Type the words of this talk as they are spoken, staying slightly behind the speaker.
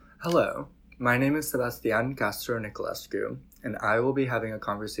Hello, my name is Sebastian Castro Nicolescu, and I will be having a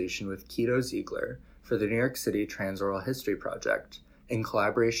conversation with Quito Ziegler for the New York City Trans Oral History Project in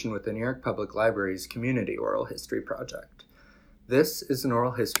collaboration with the New York Public Library's Community Oral History Project. This is an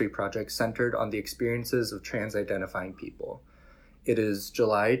oral history project centered on the experiences of trans-identifying people. It is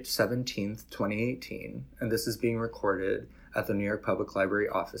July 17th, 2018, and this is being recorded at the New York Public Library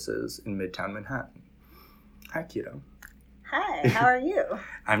offices in Midtown Manhattan. Hi, Quito. Hi, how are you?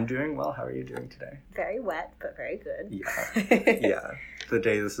 I'm doing well. How are you doing today? Very wet, but very good. Yeah. The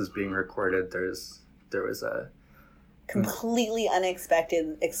day this is being recorded, there was a completely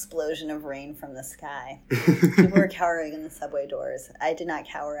unexpected explosion of rain from the sky. People were cowering in the subway doors. I did not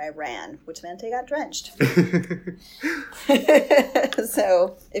cower, I ran, which meant I got drenched.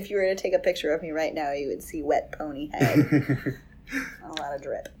 So if you were to take a picture of me right now, you would see wet pony head. A lot of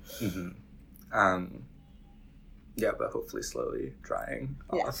drip. Mm-hmm. Yeah, but hopefully slowly drying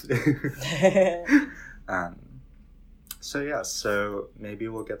off. Yeah. So maybe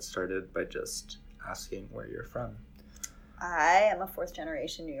we'll get started by just asking where you're from. I am a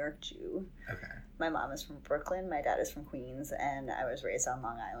fourth-generation New York Jew. Okay. My mom is from Brooklyn, my dad is from Queens, and I was raised on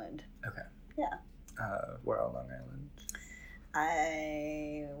Long Island. Okay. Yeah. Where on Long Island?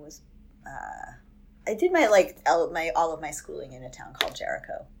 I did my all of my schooling in a town called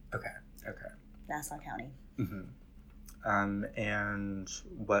Jericho. Okay. Nassau County. Mm-hmm. And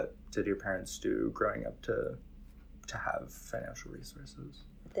what did your parents do growing up to have financial resources?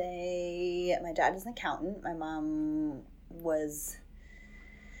 My dad is an accountant. My mom was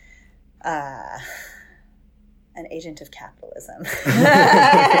an agent of capitalism.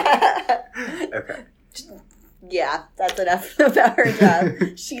 Okay. Yeah, that's enough about her job.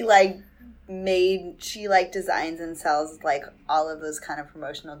 She designs and sells all of those kind of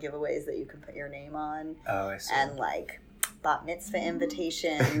promotional giveaways that you can put your name on. Oh, I see. And bat mitzvah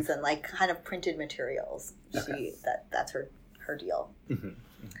invitations and kind of printed materials. Okay. That's her deal. Mm-hmm.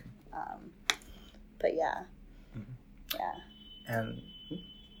 But yeah. Mm-hmm. Yeah. And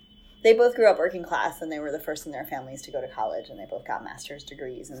they both grew up working class, and they were the first in their families to go to college, and they both got master's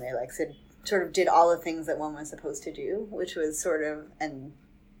degrees, and they sort of did all the things that one was supposed to do, which was sort of, and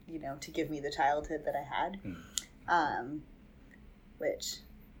to give me the childhood that I had, which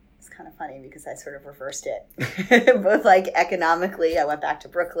is kind of funny because I sort of reversed it. Both economically, I went back to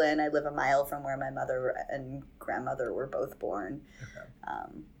Brooklyn. I live a mile from where my mother and grandmother were both born.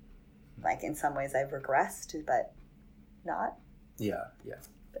 Okay. In some ways I've regressed, but not. Yeah.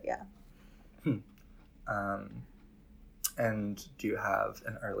 But yeah. And do you have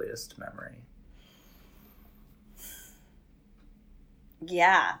an earliest memory?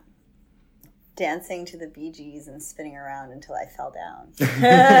 Yeah. Dancing to the Bee Gees and spinning around until I fell down.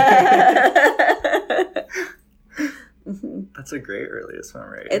 That's a great earliest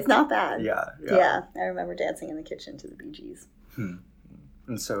memory. It's not bad. Yeah. I remember dancing in the kitchen to the Bee Gees.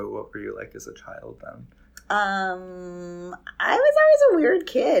 And so what were you like as a child then? I was always a weird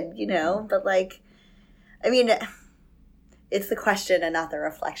kid, but it's the question and not the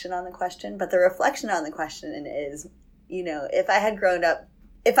reflection on the question. But the reflection on the question is, if I had grown up,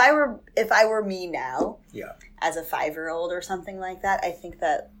 if I were me now, as a 5-year-old or something like that, I think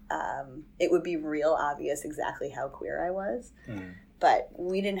that it would be real obvious exactly how queer I was. But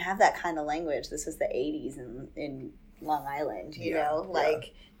we didn't have that kind of language. This was the 80s in Long Island,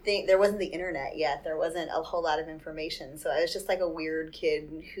 there wasn't the internet yet. There wasn't a whole lot of information. So I was just a weird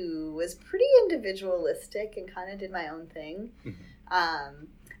kid who was pretty individualistic and kind of did my own thing. Mm-hmm.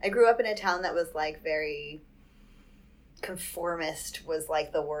 I grew up in a town that was very conformist was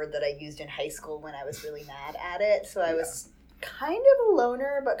the word that I used in high school when I was really mad at it. So I was kind of a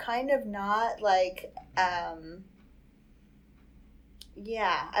loner, but kind of not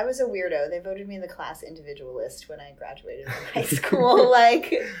I was a weirdo. They voted me the class individualist when I graduated from high school.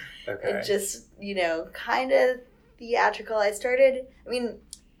 Okay. Just, kind of theatrical.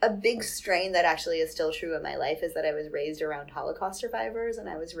 A big strain that actually is still true in my life is that I was raised around Holocaust survivors, and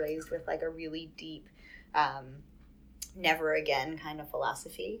I was raised with a really deep, never again kind of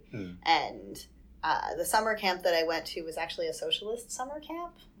philosophy. And the summer camp that I went to was actually a socialist summer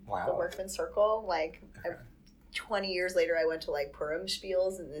camp. Wow. The Workman's Circle. 20 years later, I went to Purim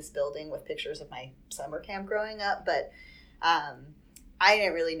spiels in this building with pictures of my summer camp growing up, but I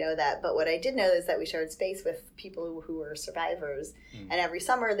didn't really know that. But what I did know is that we shared space with people who were survivors, and every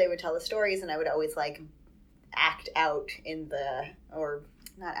summer they would tell the stories, and I would always act out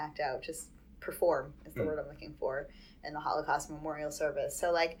not act out, just perform is the word I'm looking for, in the Holocaust Memorial Service.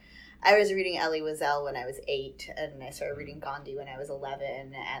 So I was reading Elie Wiesel when I was 8, and I started reading Gandhi when I was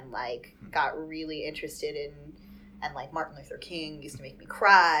 11, and got really interested in and like Martin Luther King used to make me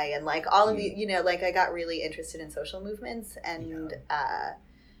cry, and like all of the, you know, like I got really interested in social movements and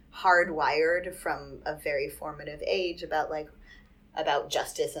hardwired from a very formative age about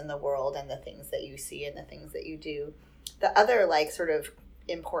justice in the world and the things that you see and the things that you do. The other like sort of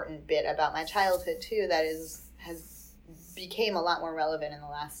important bit about my childhood too that has became a lot more relevant in the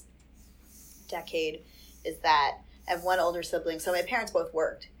last decade is that I have one older sibling. So my parents both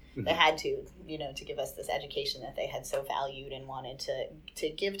worked. Mm-hmm. They had to, you know, to give us this education that they had so valued and wanted to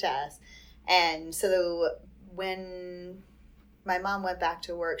give to us. And so when my mom went back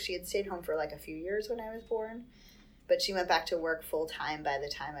to work, she had stayed home for like a few years when I was born, but she went back to work full time by the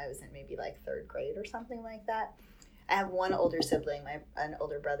time I was in maybe like third grade or something like that. I have one older sibling, an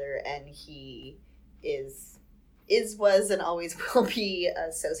older brother, and he was, and always will be a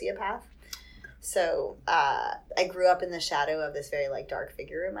sociopath. So I grew up in the shadow of this very like dark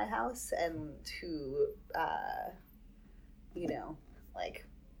figure in my house, and who,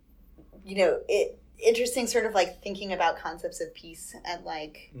 interesting sort of like thinking about concepts of peace and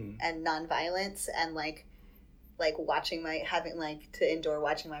like and nonviolence and like watching having to endure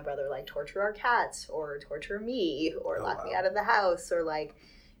watching my brother like torture our cats or torture me or lock me out of the house or like,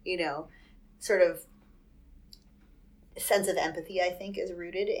 you know, sort of sense of empathy, I think, is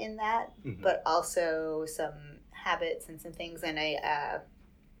rooted in that, but also some habits and some things. And I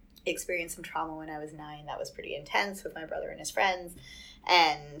experienced some trauma when I was 9 that was pretty intense with my brother and his friends,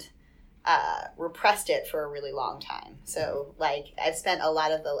 and repressed it for a really long time. So like I've spent a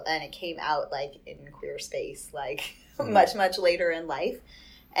lot of and it came out like in queer space like much later in life,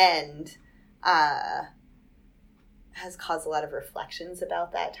 and has caused a lot of reflections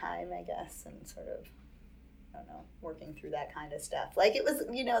about that time, I guess, and sort of, I don't know, working through that kind of stuff. Like it was,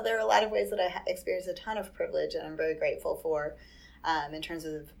 you know, there are a lot of ways that I experienced a ton of privilege, and I'm very grateful for, in terms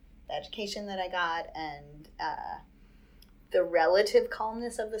of the education that I got and the relative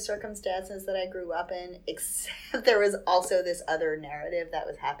calmness of the circumstances that I grew up in, except there was also this other narrative that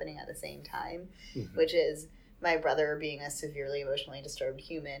was happening at the same time, which is my brother being a severely emotionally disturbed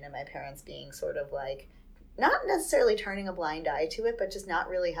human and my parents being sort of like, not necessarily turning a blind eye to it, but just not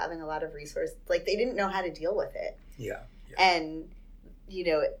really having a lot of resources. Like they didn't know how to deal with it. Yeah. And, you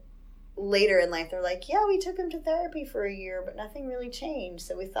know, later in life, they're like, yeah, we took him to therapy for a year, but nothing really changed.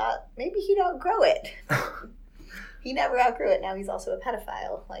 So we thought maybe he'd outgrow it. He never outgrew it. Now he's also a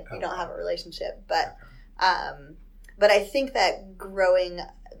pedophile. Like we don't have a relationship, but I think that growing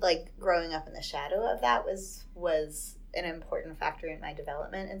up in the shadow of that was an important factor in my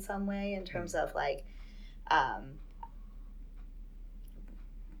development in some way, in terms of like,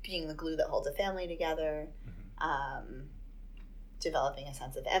 being the glue that holds a family together, developing a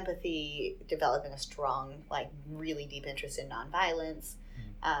sense of empathy, developing a strong, like really deep interest in nonviolence,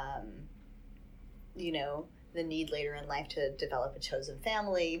 you know, the need later in life to develop a chosen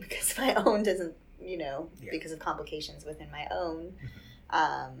family because my own doesn't, you know, because of complications within my own.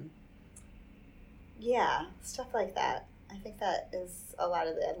 Stuff like that. I think that is a lot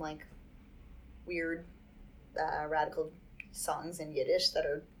of the, like, weird, radical songs in Yiddish that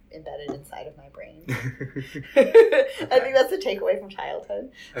are embedded inside of my brain. I think that's the takeaway from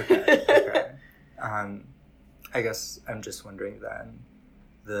childhood. Okay. I guess I'm just wondering then,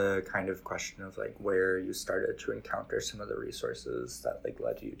 the kind of question of like where you started to encounter some of the resources that like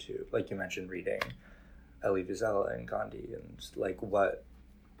led you to, like you mentioned reading Elie Wiesel and Gandhi, and like what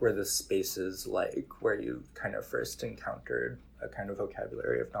were the spaces like where you kind of first encountered a kind of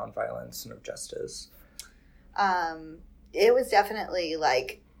vocabulary of nonviolence and of justice? It was definitely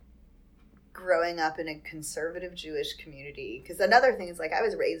like growing up in a conservative Jewish community, because another thing is like I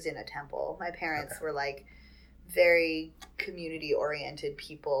was raised in a temple. My parents were like very community-oriented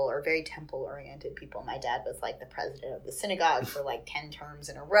people, or very temple-oriented people. My dad was like the president of the synagogue for like 10 terms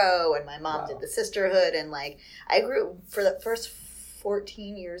in a row, and my mom did the sisterhood, and like I grew, for the first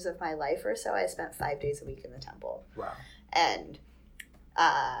 14 years of my life or so, I spent 5 days a week in the temple. Wow. And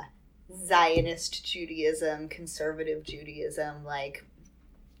Zionist Judaism, conservative Judaism, like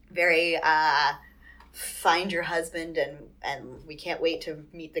very find your husband and we can't wait to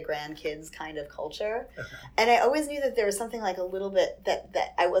meet the grandkids kind of culture. And I always knew that there was something like a little bit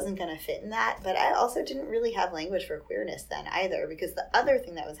that I wasn't going to fit in that, but I also didn't really have language for queerness then either, because the other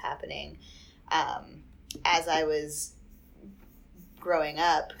thing that was happening as I was growing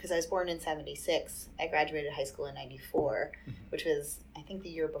up, because I was born in 76, I graduated high school in 94, which was I think the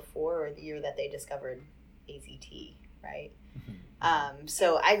year before, or the year that they discovered AZT, right?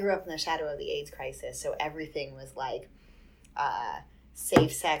 So I grew up in the shadow of the AIDS crisis, so everything was like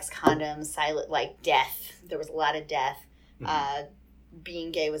safe sex, condoms, silent, like death. There was a lot of death,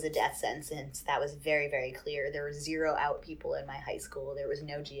 being gay was a death sentence. That was very, very clear. There were 0 out people in my high school. There was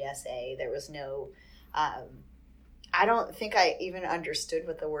no GSA. There was no... I don't think I even understood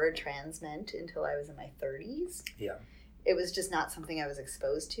what the word trans meant until I was in my 30s. Yeah. It was just not something I was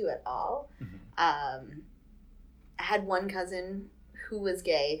exposed to at all. Mm-hmm. I had one cousin who was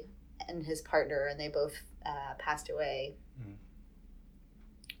gay and his partner, and they both passed away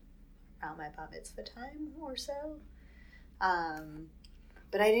around my bat mitzvah time or so.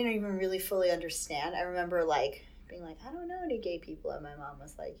 But I didn't even really fully understand. I remember, like, being like, I don't know any gay people. And my mom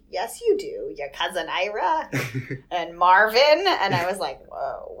was like, yes, you do. Your cousin Ira and Marvin. And I was like,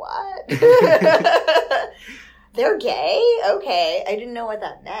 whoa, what? They're gay? Okay. I didn't know what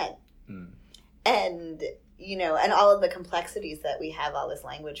that meant. And, you know, and all of the complexities that we have all this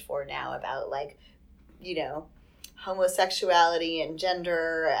language for now about, like, you know, homosexuality and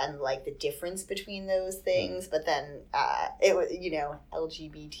gender and, like, the difference between those things. But then it was, you know,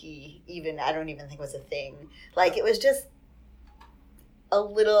 LGBT even, I don't even think was a thing. Like, it was just a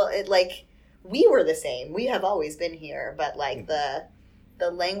little, like, we were the same. We have always been here. But, like, the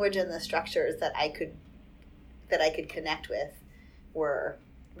language and the structures that I could connect with were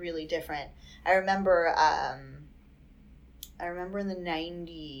really different. I remember in the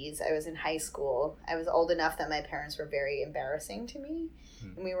 90s, I was in high school. I was old enough that my parents were very embarrassing to me.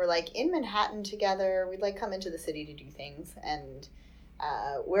 And we were, like, in Manhattan together. We'd, like, come into the city to do things. And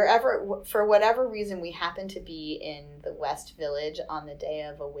wherever, for whatever reason, we happened to be in the West Village on the day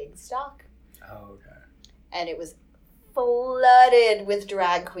of a Wigstock. Oh, okay. And it was flooded with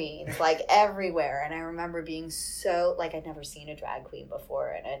drag queens, like, everywhere. And I remember being so, like, I'd never seen a drag queen before.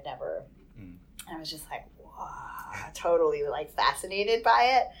 And I'd never, I was just like, totally, like, fascinated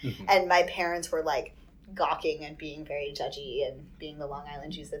by it. And my parents were, like, gawking and being very judgy and being the Long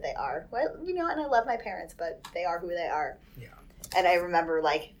Island Jews that they are. Well, you know, and I love my parents, but they are who they are. Yeah. And I remember,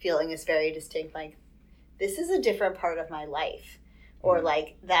 like, feeling this very distinct, like, this is a different part of my life. Or,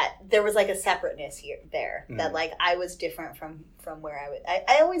 like, that there was, like, a separateness there. That, like, I was different from where I was.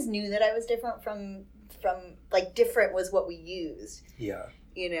 I always knew that I was different from, like, different was what we used. Yeah.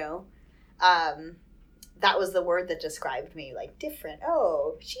 You know? That was the word that described me, like, different.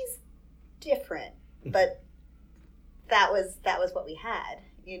 Oh, she's different. But that was what we had,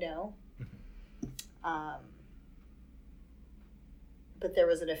 you know? But there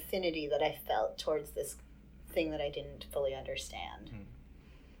was an affinity that I felt towards this thing that I didn't fully understand.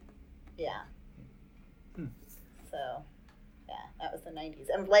 Yeah. So, yeah, that was the 90s.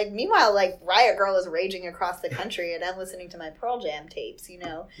 And, like, meanwhile, like, Riot Girl is raging across the country, and I'm listening to my Pearl Jam tapes, you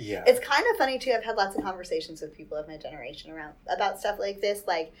know? Yeah. It's kind of funny, too. I've had lots of conversations with people of my generation about stuff like this,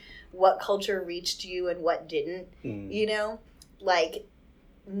 like, what culture reached you and what didn't, you know? Like,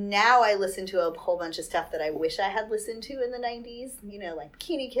 now I listen to a whole bunch of stuff that I wish I had listened to in the 90s, you know, like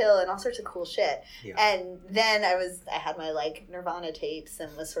Bikini Kill and all sorts of cool shit. Yeah. And then I had my, like, Nirvana tapes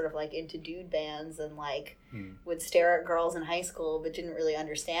and was sort of, like, into dude bands and, like, would stare at girls in high school but didn't really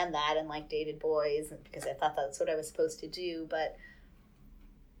understand that and, like, dated boys because I thought that's what I was supposed to do. But,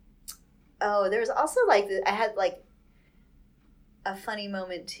 oh, there was also, like, I had, like, a funny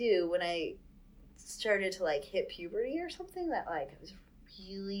moment, too, when I started to, like, hit puberty or something that, like, I was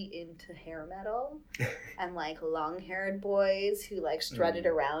really into hair metal and, like, long-haired boys who, like, strutted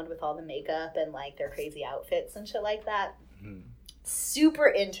around with all the makeup and, like, their crazy outfits and shit like that. Super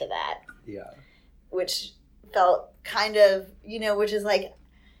into that. Yeah. Which felt kind of, you know, which is, like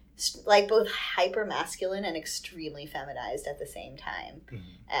both hyper-masculine and extremely feminized at the same time.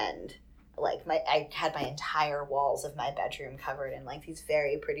 And, like, I had my entire walls of my bedroom covered in, like, these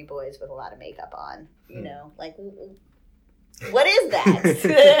very pretty boys with a lot of makeup on, you know? Like, what is that?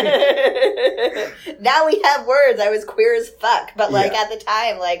 Now we have words. I was queer as fuck. But, like, at the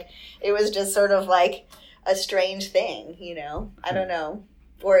time, like, it was just sort of, like, a strange thing, you know? I don't know.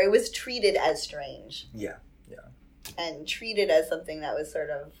 Or it was treated as strange. Yeah. And treated as something that was sort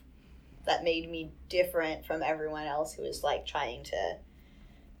of, that made me different from everyone else who was, like, trying to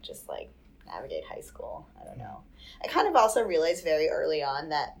just, like, navigate high school. I don't know. I kind of also realized very early on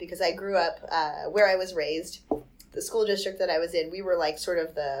that because I grew up where I was raised, the school district that I was in, we were, like, sort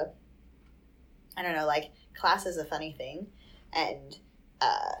of the, I don't know, like, class is a funny thing. And,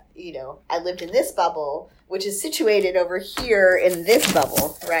 you know, I lived in this bubble, which is situated over here in this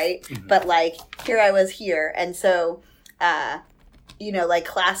bubble, right? But, like, here I was here. And so, you know, like,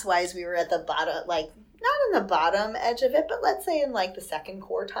 class-wise, we were at the bottom, like, not in the bottom edge of it, but let's say in, like, the second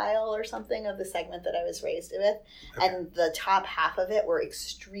quartile or something of the segment that I was raised with. Okay. And the top half of it were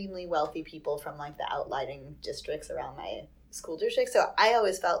extremely wealthy people from, like, the outlying districts around my school district. So I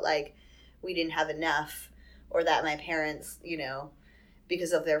always felt like we didn't have enough, or that my parents, you know,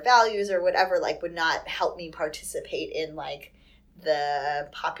 because of their values or whatever, like, would not help me participate in, like, the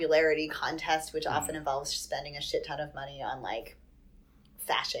popularity contest, which often involves spending a shit ton of money on, like,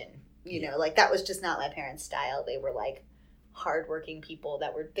 fashion. You know, like, that was just not my parents' style. They were, like, hardworking people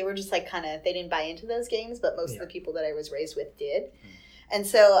they were just, like, kind of, they didn't buy into those games, but most of the people that I was raised with did. And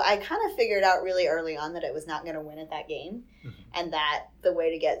so I kind of figured out really early on that I was not going to win at that game. And that the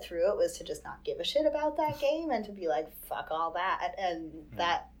way to get through it was to just not give a shit about that game and to be like, fuck all that. And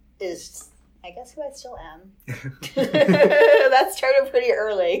that is, I guess, who I still am. That started pretty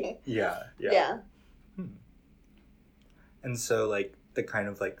early. Yeah. And so, like, the kind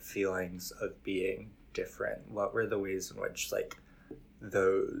of, like, feelings of being different, what were the ways in which, like,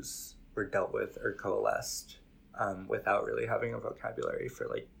 those were dealt with or coalesced without really having a vocabulary for,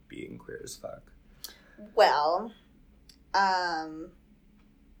 like, being queer as fuck? Well, I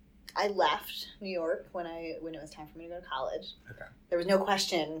left New York when it was time for me to go to college. Okay. There was no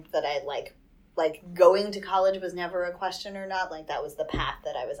question that I, like going to college was never a question or not. Like, that was the path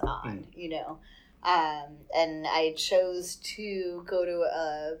that I was on, you know. And I chose to go to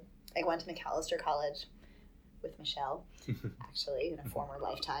I went to McAllister College with Michelle, actually, in a former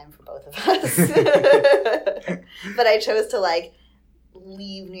lifetime for both of us. But I chose to, like,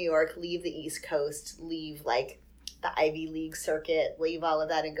 leave New York, leave the East Coast, leave, like, the Ivy League circuit, leave all of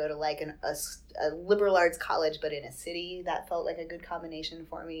that and go to, like, a liberal arts college, but in a city. That felt like a good combination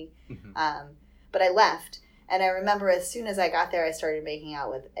for me. But I left. And I remember as soon as I got there, I started making out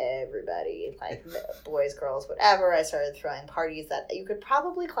with everybody, like, boys, girls, whatever. I started throwing parties that you could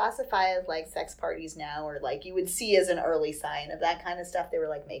probably classify as, like, sex parties now, or, like, you would see as an early sign of that kind of stuff. They were,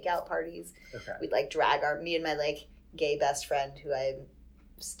 like, make-out parties. Okay. We'd, like, drag me and my, like, gay best friend, who I'm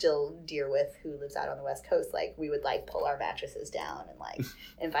still dear with, who lives out on the West Coast, like, we would, like, pull our mattresses down and, like,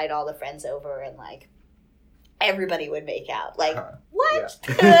 invite all the friends over, and, like, everybody would make out. Like, what?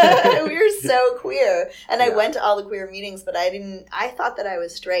 Yeah. We were so queer. And I went to all the queer meetings, but I thought that I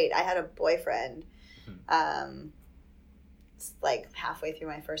was straight. I had a boyfriend, like, halfway through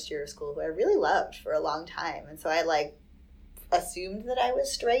my first year of school, who I really loved for a long time. And so I, like, assumed that I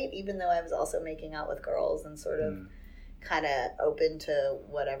was straight, even though I was also making out with girls and sort of kind of open to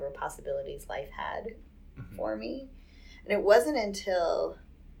whatever possibilities life had for me. And it wasn't until...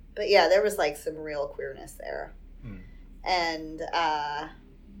 But yeah, there was, like, some real queerness there. And I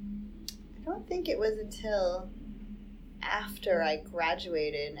don't think it was until after I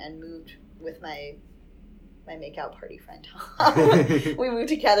graduated and moved with my make-out party friend Tom. We moved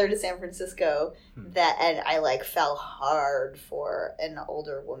together to San Francisco, and I, like, fell hard for an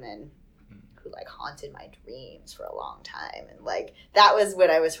older woman who, like, haunted my dreams for a long time. And, like, that was when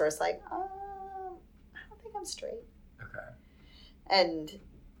I was first like, I don't think I'm straight. Okay. And...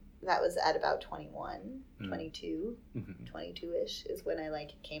 that was at about 21, 22, 22-ish is when I,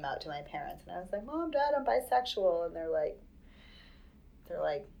 like, came out to my parents. And I was like, Mom, Dad, I'm bisexual. And they're like,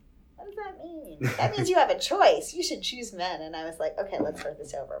 what does that mean? That means you have a choice. You should choose men. And I was like, okay, let's start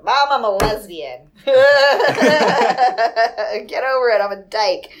this over. Mom, I'm a lesbian. Get over it. I'm a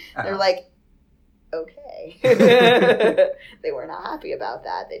dyke. They're like, okay. They were not happy about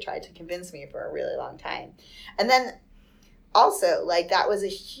that. They tried to convince me for a really long time. And then... also, like, that was a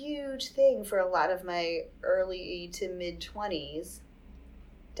huge thing for a lot of my early to mid-20s.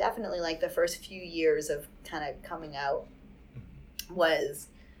 Definitely, like, the first few years of kind of coming out was,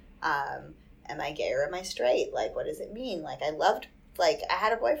 am I gay or am I straight? Like, what does it mean? Like, I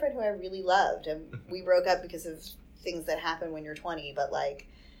had a boyfriend who I really loved, and we broke up because of things that happen when you're 20, but, like,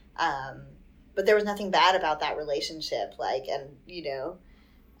 but there was nothing bad about that relationship, like, and, you know,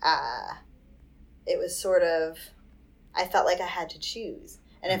 it was sort of... I felt like I had to choose.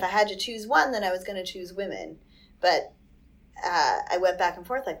 And if I had to choose one, then I was going to choose women. But I went back and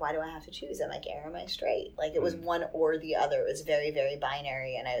forth, like, why do I have to choose? Am I gay or am I straight? Like, it was one or the other. It was very, very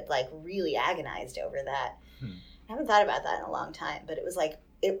binary. And I, like, really agonized over that. I haven't thought about that in a long time. But it was, like,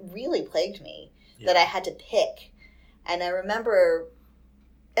 it really plagued me that I had to pick. And I remember...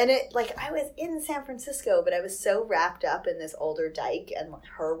 and it, like, I was in San Francisco, but I was so wrapped up in this older dyke and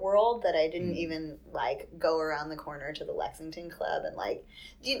her world that I didn't even, like, go around the corner to the Lexington Club and, like,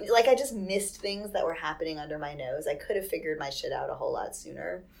 I just missed things that were happening under my nose. I could have figured my shit out a whole lot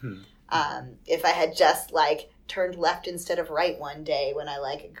sooner. If I had just, like, turned left instead of right one day when I,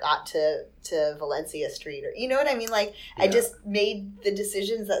 like, got to Valencia Street, or, you know what I mean? Like, I just made the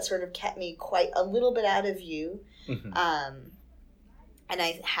decisions that sort of kept me quite a little bit out of view. And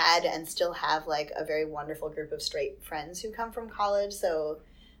I had and still have, like, a very wonderful group of straight friends who come from college. So,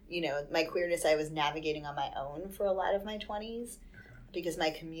 you know, my queerness I was navigating on my own for a lot of my 20s because my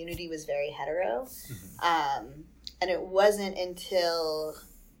community was very hetero. And it wasn't until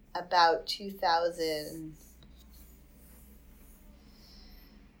about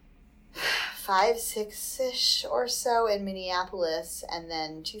 2005, 6-ish or so in Minneapolis, and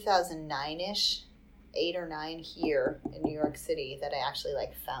then 2009-ish, 8 or 9 here in New York City, that I actually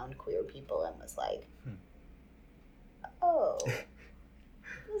like found queer people and was like, oh,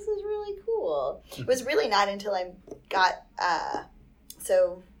 this is really cool. It was really not until I got,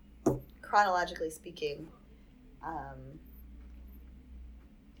 so chronologically speaking,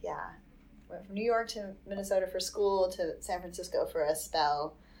 went from New York to Minnesota for school to San Francisco for a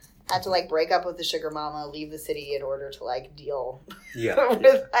spell. Had to like break up with the sugar mama, leave the city in order to like deal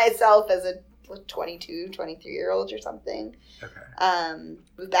with myself as a 22, 23-year-old or something. Okay.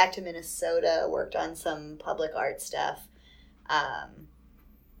 Moved back to Minnesota, worked on some public art stuff.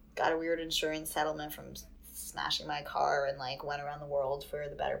 Got a weird insurance settlement from smashing my car, and like went around the world for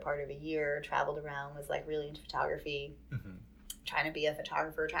the better part of a year, traveled around, was like really into photography, trying to be a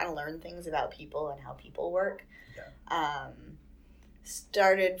photographer, trying to learn things about people and how people work.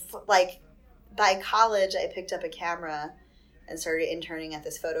 Started like by college I picked up a camera and started interning at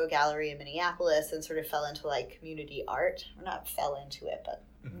this photo gallery in Minneapolis, and sort of fell into like community art, or not fell into it, but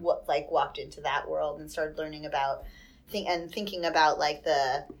walked into that world and started learning about thinking about like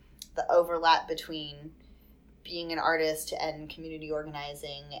the overlap between being an artist and community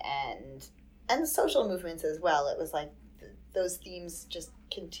organizing and social movements as well. It was like those themes just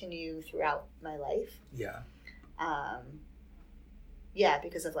continue throughout my life.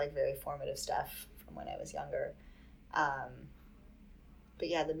 Because of like very formative stuff from when I was younger. But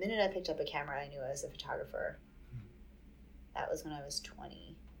yeah, the minute I picked up a camera, I knew I was a photographer. That was when I was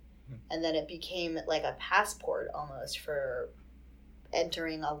 20. And then it became like a passport almost for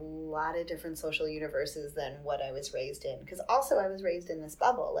entering a lot of different social universes than what I was raised in. Because also I was raised in this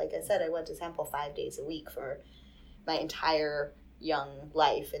bubble. Like I said, I went to Temple 5 days a week for my entire young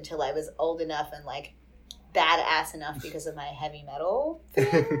life until I was old enough and like badass enough because of my heavy metal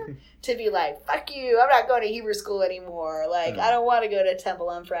thing to be like, fuck you, I'm not going to Hebrew school anymore. Like, I don't want to go to Temple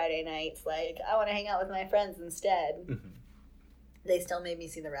on Friday nights. Like, I want to hang out with my friends instead. They still made me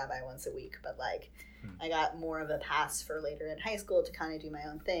see the rabbi once a week, but like I got more of a pass for later in high school to kind of do my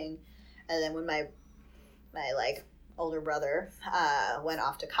own thing. And then when my like older brother went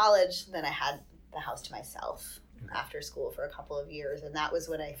off to college, then I had the house to myself after school for a couple of years, and that was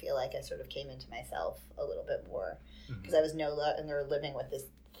when I feel like I sort of came into myself a little bit more, because I was no longer living with this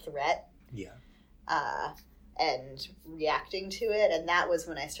threat and reacting to it. And that was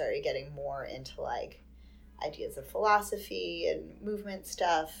when I started getting more into like ideas of philosophy and movement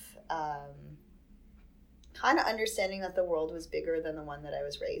stuff, kind of understanding that the world was bigger than the one that I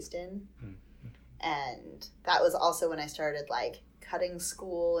was raised in. And that was also when I started like cutting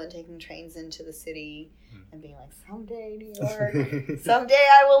school and taking trains into the city and being like, someday New York, someday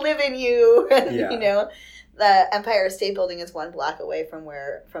I will live in you. And, you know, the Empire State Building is 1 block away from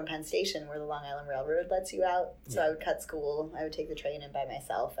Penn Station, where the Long Island Railroad lets you out. So I would cut school. I would take the train in by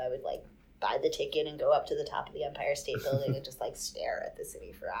myself. I would like buy the ticket and go up to the top of the Empire State Building and just like stare at the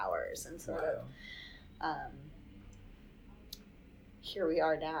city for hours and sort of here we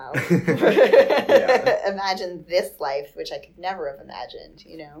are now. Imagine this life, which I could never have imagined,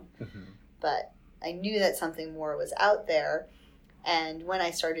 you know. But I knew that something more was out there. And when I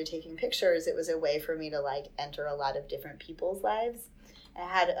started taking pictures, it was a way for me to like enter a lot of different people's lives. I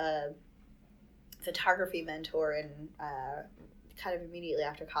had a photography mentor in kind of immediately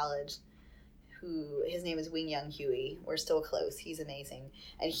after college, who his name is Wing Young Huey. We're still close. He's amazing.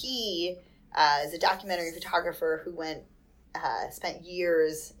 And he is a documentary photographer who spent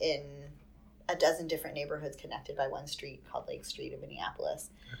years in a dozen different neighborhoods connected by one street called Lake Street in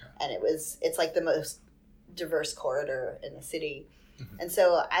Minneapolis. And it's like the most diverse corridor in the city. And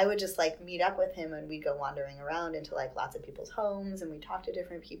so I would just like meet up with him, and we'd go wandering around into like lots of people's homes, and we'd talk to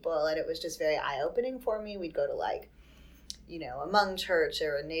different people, and it was just very eye-opening for me. We'd go to like, you know, a Hmong church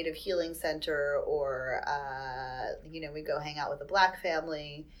or a Native healing center, or you know, we'd go hang out with a Black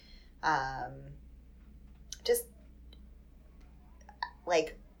family. Just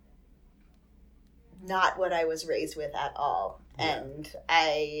like not what I was raised with at all. And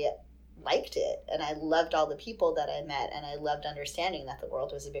I liked it, and I loved all the people that I met, and I loved understanding that the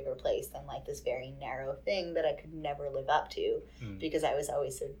world was a bigger place than like this very narrow thing that I could never live up to because I was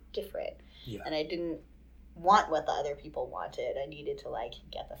always so different. And I didn't want what the other people wanted. I needed to like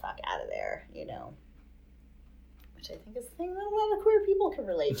get the fuck out of there, you know, which I think is the thing that a lot of queer people can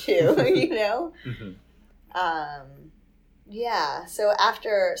relate to, you know. So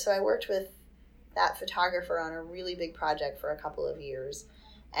I worked with that photographer on a really big project for a couple of years,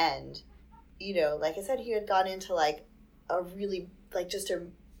 and you know, like I said, he had gone into like a really, like just a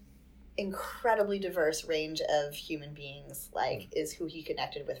incredibly diverse range of human beings, like is who he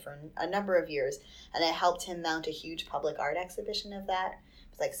connected with for a number of years. And I helped him mount a huge public art exhibition of that.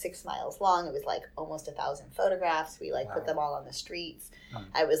 It was like 6 miles long. It was like almost 1,000 photographs. We like put them all on the streets.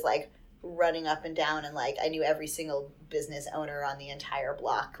 I was like running up and down, and like I knew every single business owner on the entire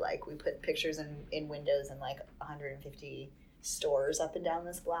block. Like we put pictures in windows in like 150 stores up and down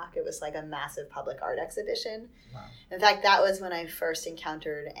this block. It was like a massive public art exhibition. Wow. In fact, that was when I first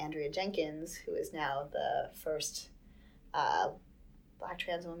encountered Andrea Jenkins, who is now the first Black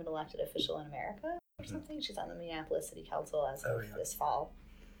trans woman elected official in America or something. She's on the Minneapolis City Council as of this fall.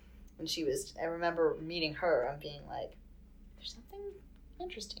 And I remember meeting her and being like, there's something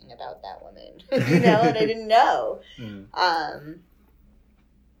interesting about that woman, you know, and I didn't know.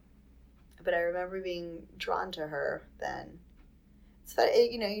 But I remember being drawn to her then. So,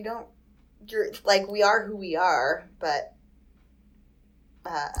 you know, you're like, we are who we are, but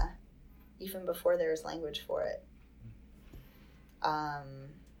even before there was language for it.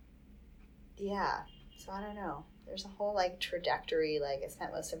 Yeah, so I don't know. There's a whole like trajectory. Like I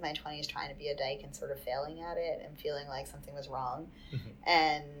spent most of my 20s trying to be a dyke and sort of failing at it and feeling like something was wrong.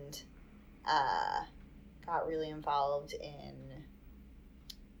 And got really involved in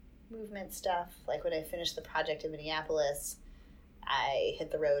movement stuff. Like when I finished the project in Minneapolis, I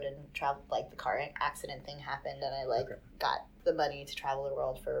hit the road and traveled, like the car accident thing happened, and I got the money to travel the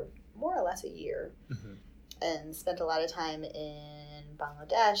world for more or less a year. And spent a lot of time in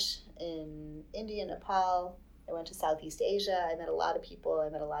Bangladesh, in India, Nepal. I went to Southeast Asia. I met a lot of people. I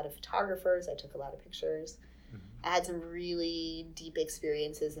met a lot of photographers. I took a lot of pictures. I had some really deep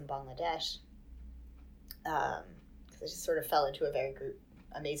experiences in Bangladesh. Because I just sort of fell into a very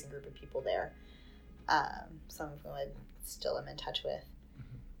amazing group of people there. Some of whom I still am in touch with.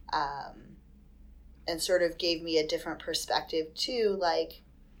 And sort of gave me a different perspective too. Like,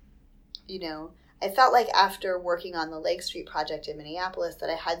 you know, I felt like after working on the Lake Street project in Minneapolis that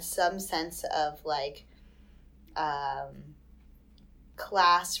I had some sense of like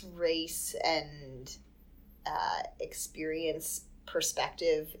class, race, and experience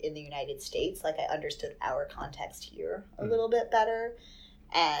perspective in the United States. Like I understood our context here a little bit better.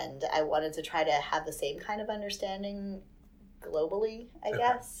 And I wanted to try to have the same kind of understanding globally, I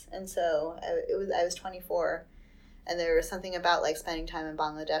guess. And so I was 24. And there was something about like spending time in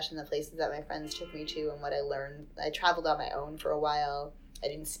Bangladesh and the places that my friends took me to and what I learned. I traveled on my own for a while. I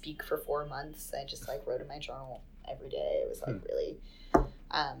didn't speak for 4 months. I just like wrote in my journal every day. It was like really,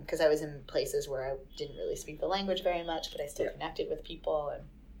 because I was in places where I didn't really speak the language very much, but I still connected with people.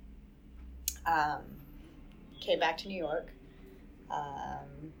 And came back to New York.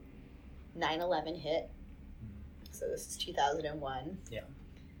 9/11 hit. So this is 2001. Yeah.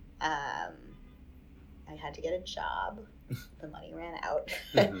 I had to get a job. The money ran out.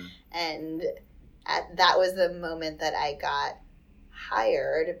 And that was the moment that I got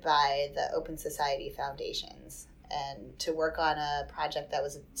hired by the Open Society Foundations and to work on a project that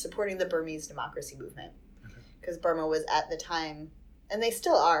was supporting the Burmese democracy movement. Because Burma was at the time, and they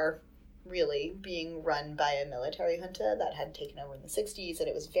still are, really being run by a military junta that had taken over in the 60s, and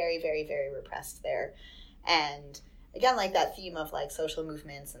it was very, very, very repressed there. And again, like that theme of like social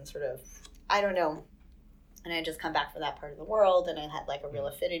movements and sort of, I don't know, and I just come back from that part of the world, and I had like a real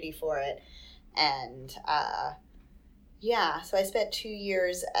affinity for it. And so I spent 2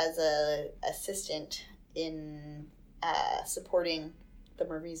 years as a assistant in supporting the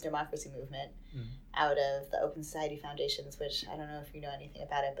Burmese democracy movement out of the Open Society Foundations, which I don't know if you know anything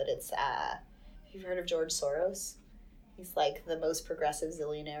about it, but it's, you've heard of George Soros? He's like the most progressive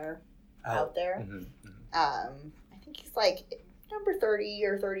zillionaire out there. I think he's like number 30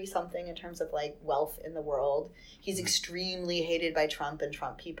 or 30 something in terms of like wealth in the world. He's extremely hated by Trump and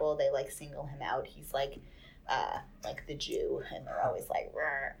Trump people. They like single him out. He's like the Jew, and they're always like,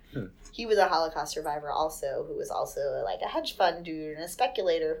 He was a Holocaust survivor also, who was also like a hedge fund dude and a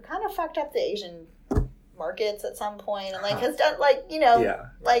speculator who kind of fucked up the Asian markets at some point, and like has done like, you know,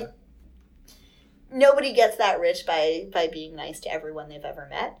 like nobody gets that rich by being nice to everyone they've ever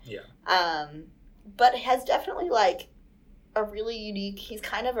met. But has definitely like a really unique, he's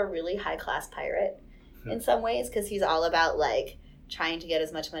kind of a really high class pirate in some ways, because he's all about like trying to get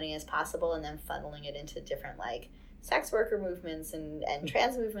as much money as possible and then funneling it into different like sex worker movements and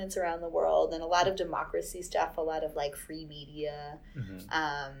trans movements around the world, and a lot of democracy stuff, a lot of like free media,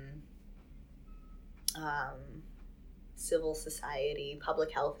 civil society,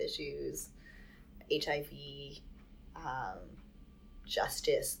 public health issues, HIV,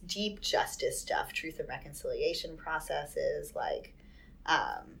 justice, deep justice stuff, truth and reconciliation processes, like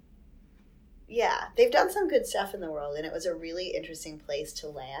yeah, they've done some good stuff in the world, and it was a really interesting place to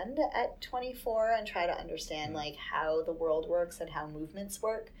land at 24 and try to understand like how the world works and how movements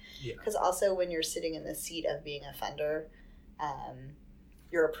work. Because also when you're sitting in the seat of being a funder,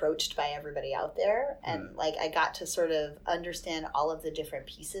 you're approached by everybody out there, and like I got to sort of understand all of the different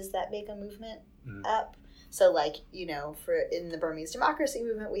pieces that make a movement up. So like, you know, in the Burmese democracy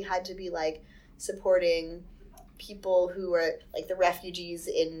movement, we had to be like supporting people who were like the refugees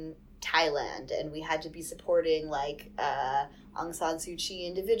in Thailand, and we had to be supporting like Aung San Suu Kyi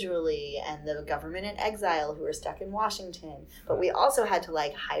individually and the government in exile who were stuck in Washington. But we also had to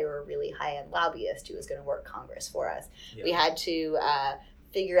like hire a really high-end lobbyist who was going to work Congress for us. We had to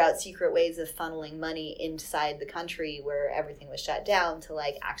figure out secret ways of funneling money inside the country where everything was shut down to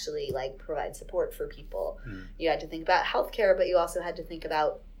like actually like provide support for people. You had to think about healthcare, but you also had to think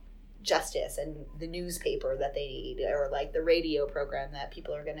about justice and the newspaper that they need, or like the radio program that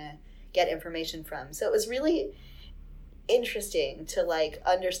people are going to get information from. So it was really interesting to like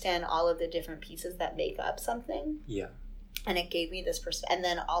understand all of the different pieces that make up something. Yeah. And it gave me this perspective. And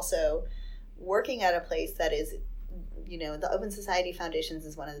then also working at a place that is, you know, the Open Society Foundations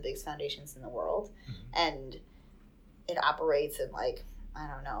is one of the biggest foundations in the world. And it operates in like, I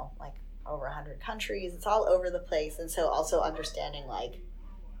don't know, like over 100 countries. It's all over the place. And so also understanding like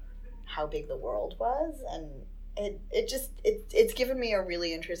how big the world was, and it's given me a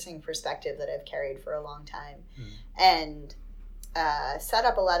really interesting perspective that I've carried for a long time, and set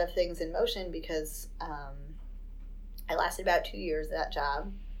up a lot of things in motion because I lasted about 2 years at that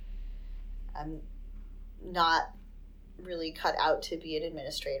job. I'm not really cut out to be an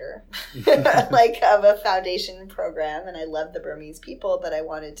administrator like of a foundation program, and I love the Burmese people, but I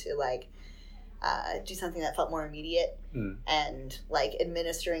wanted to like do something that felt more immediate, and like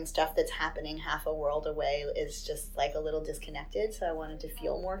administering stuff that's happening half a world away is just like a little disconnected. So I wanted to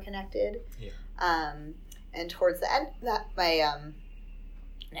feel more connected. And towards the end, that I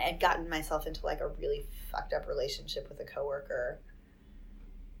had gotten myself into like a really fucked up relationship with a coworker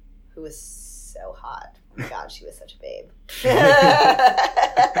who was so hot. Oh my God, she was such a babe.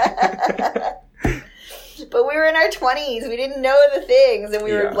 But we were in our 20s. We didn't know the things, and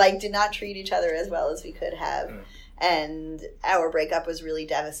we were like did not treat each other as well as we could have. And our breakup was really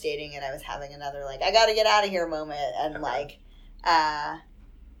devastating, and I was having another like I got to get out of here moment, and like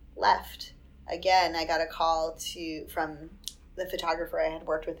left. Again, I got a call from the photographer I had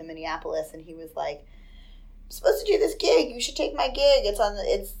worked with in Minneapolis, and he was like, "I'm supposed to do this gig. You should take my gig.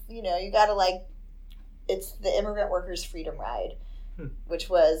 It's you know, you got to like it's the Immigrant Workers Freedom Ride," which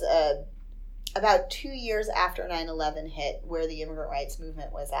was about 2 years after 9/11 hit, where the immigrant rights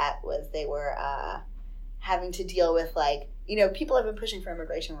movement was they were having to deal with like, you know, people have been pushing for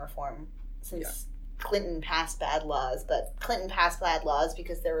immigration reform since Clinton passed bad laws, but Clinton passed bad laws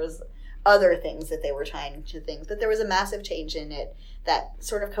because there was other things that they were trying to think, but there was a massive change in it that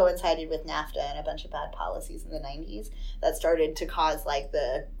sort of coincided with NAFTA and a bunch of bad policies in the 90s that started to cause like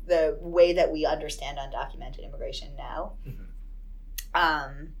the way that we understand undocumented immigration now.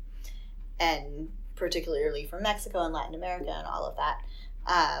 And particularly from Mexico and Latin America and all of that.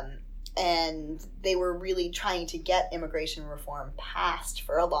 And they were really trying to get immigration reform passed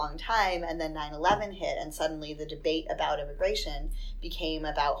for a long time, and then 9/11 hit, and suddenly the debate about immigration became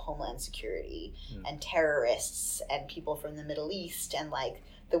about homeland security and terrorists and people from the Middle East, and like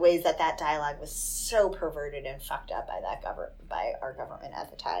the ways that dialogue was so perverted and fucked up by our government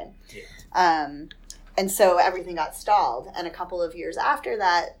at the time. And so everything got stalled, and a couple of years after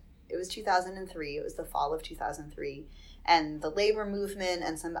that, it was 2003. It was the fall of 2003. And the labor movement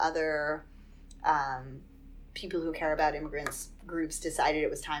and some other people who care about immigrants groups decided it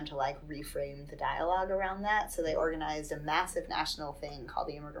was time to like reframe the dialogue around that. So they organized a massive national thing called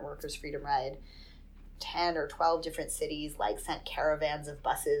the Immigrant Workers Freedom Ride. 10 or 12 different cities like sent caravans of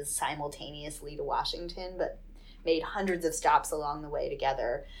buses simultaneously to Washington, but made hundreds of stops along the way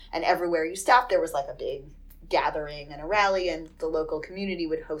together. And everywhere you stopped, there was like a big gathering and a rally, and the local community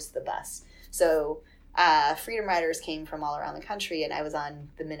would host the bus. So Freedom Riders came from all around the country, and I was on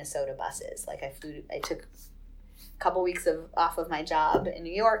the Minnesota buses. Like I took a couple weeks off of my job in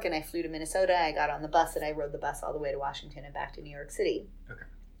New York, and I flew to Minnesota. I got on the bus, and I rode the bus all the way to Washington and back to New York City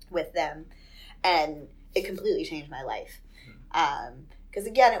with them. And it completely changed my life. Because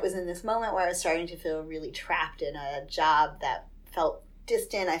again, it was in this moment where I was starting to feel really trapped in a job that felt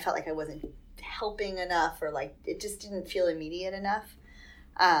distant. I felt like I wasn't helping enough, or like it just didn't feel immediate enough.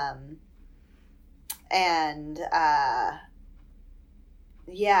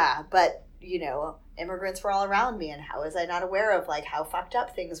 But you know, immigrants were all around me, and how was I not aware of like how fucked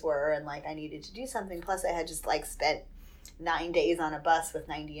up things were, and like I needed to do something. Plus I had just like spent 9 days on a bus with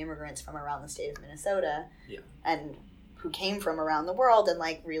 90 immigrants from around the state of Minnesota. Yeah. And who came from around the world and,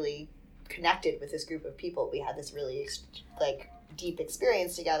 like, really connected with this group of people. We had this really, like, deep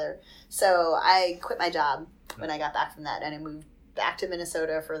experience together. So I quit my job when I got back from that, and I moved back to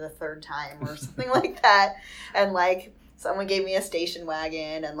Minnesota for the third time or something like that. And, like, someone gave me a station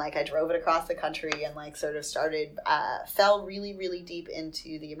wagon, and, like, I drove it across the country and, like, sort of started, fell really, really deep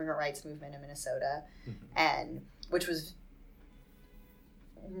into the immigrant rights movement in Minnesota, and which was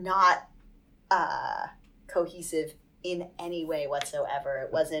not cohesive in any way whatsoever.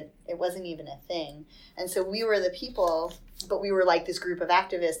 It wasn't even a thing. And so we were the people, but we were like this group of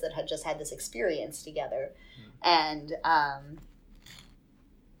activists that had just had this experience together. And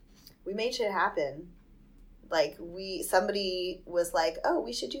we made shit happen. Like, somebody was like, oh,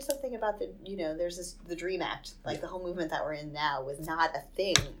 we should do something about the, there's the DREAM Act. Like, the whole movement that we're in now was not a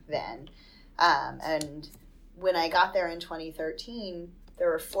thing then. And when I got there in 2013, there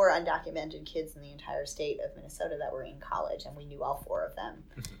were 4 undocumented kids in the entire state of Minnesota that were in college, and we knew all 4 of them.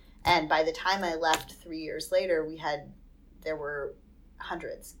 And by the time I left 3 years later, there were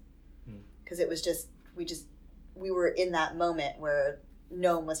hundreds. Because it was just, we were in that moment where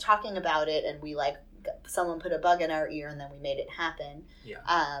no one was talking about it, and we, like, someone put a bug in our ear, and then we made it happen.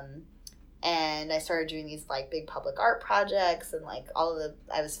 Yeah. And I started doing these, like, big public art projects, and, like,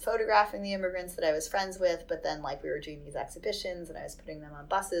 I was photographing the immigrants that I was friends with, but then, like, we were doing these exhibitions, and I was putting them on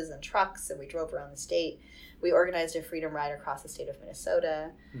buses and trucks, and we drove around the state. We organized a freedom ride across the state of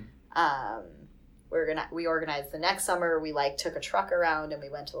Minnesota. We organized the next summer, we, like, took a truck around, and we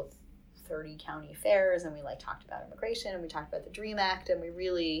went to 30 county fairs, and we, like, talked about immigration, and we talked about the DREAM Act, and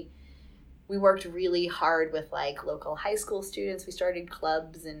we worked really hard with, like, local high school students. We started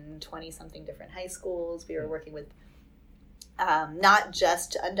clubs in 20-something different high schools. We were working with not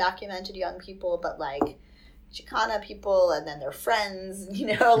just undocumented young people, but, like, Chicana people and then their friends,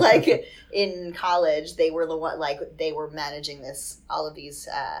 like, in college. They were the one, like, they were managing all of these,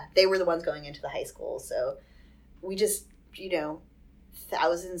 they were the ones going into the high school. So we just,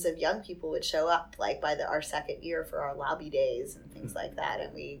 thousands of young people would show up, like, by our second year for our lobby days and things like that.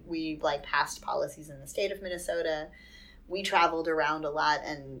 And we like, passed policies in the state of Minnesota. We traveled around a lot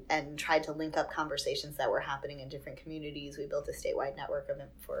and tried to link up conversations that were happening in different communities. We built a statewide network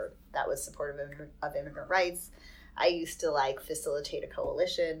that was supportive of immigrant rights. I used to, like, facilitate a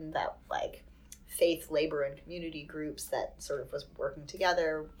coalition that, like, faith, labor, and community groups that sort of was working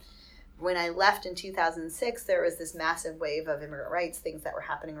together. When I left in 2006, there was this massive wave of immigrant rights things that were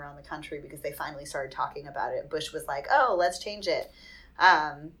happening around the country because they finally started talking about it. Bush was like, oh, let's change it.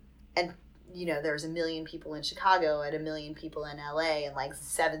 And, there was 1 million people in Chicago and 1 million people in LA and, like,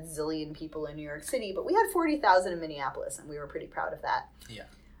 7 zillion people in New York City. But we had 40,000 in Minneapolis, and we were pretty proud of that. Yeah.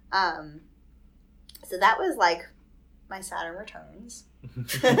 So that was, like, my Saturn returns.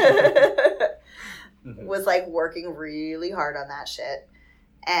 Was, like, working really hard on that shit.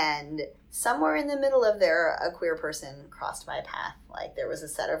 And somewhere in the middle of there, a queer person crossed my path. Like, there was a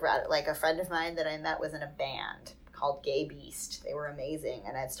set of, like, a friend of mine that I met was in a band called Gay Beast. They were amazing.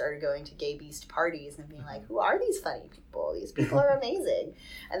 And I'd started going to Gay Beast parties and being like, who are these funny people? These people are amazing.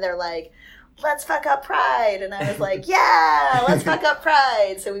 And they're like, let's fuck up Pride. And I was like, yeah, let's fuck up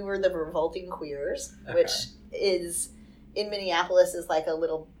Pride. So we were the Revolting Queers, which is, in Minneapolis, is like a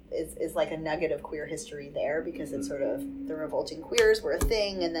little... is like a nugget of queer history there, because it's sort of, the Revolting Queers were a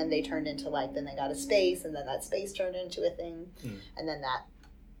thing, and then they turned into, like, then they got a space, and then that space turned into a thing, and then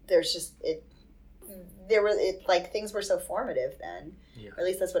like, things were so formative then, or at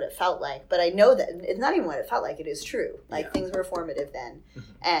least that's what it felt like. But I know that it's not even what it felt like, it is true. Like, things were formative then,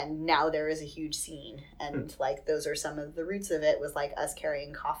 and now there is a huge scene, and like, those are some of the roots of it, was like us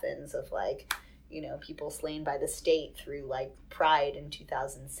carrying coffins of, like, people slain by the state through, like, Pride in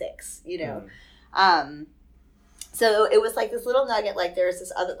 2006, So it was like this little nugget, like, there's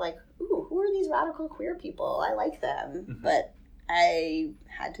this other, like, ooh, who are these radical queer people? I like them. But I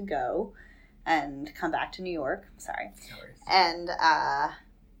had to go and come back to New York. Sorry. No worries. And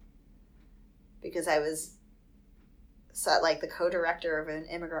because I was, like, the co-director of an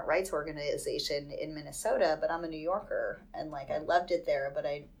immigrant rights organization in Minnesota, but I'm a New Yorker, and, like, I loved it there, but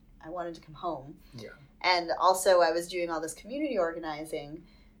I wanted to come home. Yeah. And also I was doing all this community organizing,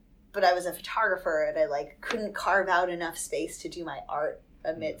 but I was a photographer, and I, like, couldn't carve out enough space to do my art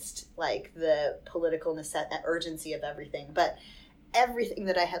amidst, like, the political urgency of everything. But everything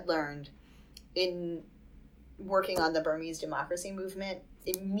that I had learned in working on the Burmese democracy movement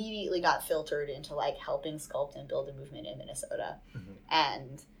immediately got filtered into, like, helping sculpt and build a movement in Minnesota.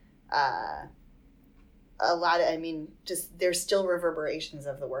 And a lot of, I mean, just there's still reverberations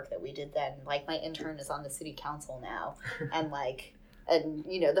of the work that we did then. Like, my intern is on the city council now. And, like, and,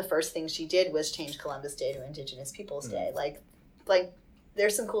 you know, the first thing she did was change Columbus Day to Indigenous Peoples Day. Like,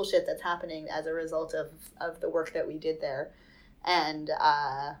 there's some cool shit that's happening as a result of the work that we did there. And,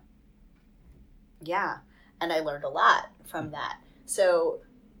 yeah. And I learned a lot from that. So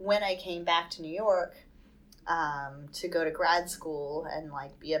when I came back to New York, to go to grad school and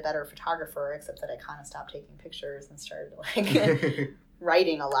like be a better photographer, except that I kind of stopped taking pictures and started like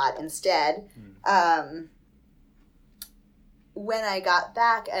writing a lot instead. When I got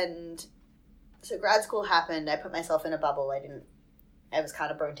back, and so grad school happened, I put myself in a bubble. I was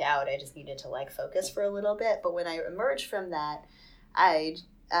kind of burnt out. I just needed to like focus for a little bit. But when I emerged from that, I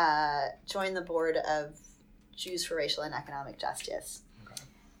joined the board of Jews for Racial and Economic Justice. Okay.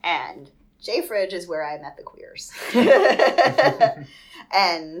 And J-Fridge is where I met the queers.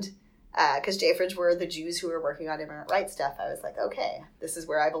 And because J-Fridge were the Jews who were working on immigrant rights stuff, I was like, okay, this is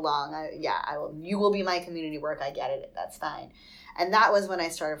where I belong. You will be my community work. I get it. That's fine. And that was when I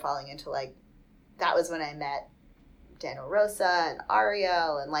started falling into like, that was when I met Daniel Rosa and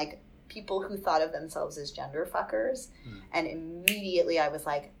Ariel and like people who thought of themselves as gender fuckers. And immediately I was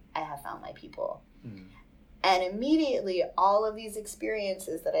like, I have found my people. And immediately, all of these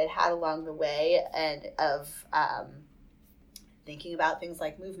experiences that I'd had along the way and of thinking about things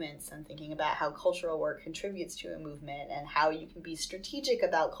like movements and thinking about how cultural work contributes to a movement and how you can be strategic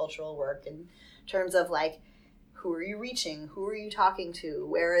about cultural work in terms of, like, who are you reaching? Who are you talking to?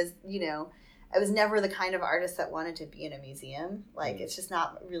 Whereas, you know, I was never the kind of artist that wanted to be in a museum. Like, it's just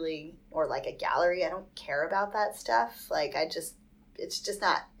not really, or like a gallery. I don't care about that stuff. Like, it's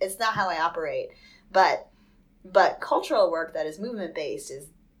not how I operate. But cultural work that is movement-based is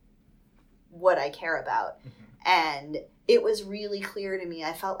what I care about. And it was really clear to me.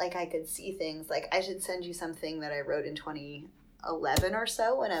 I felt like I could see things. Like, I should send you something that I wrote in 2011 or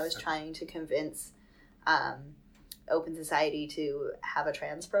so when I was trying to convince Open Society to have a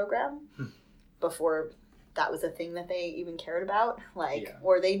trans program before that was a thing that they even cared about.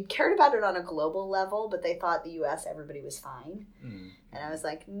 Or they cared about it on a global level, but they thought the U.S., everybody was fine. And I was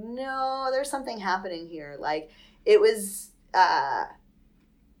like, no, there's something happening here. Like, it was, I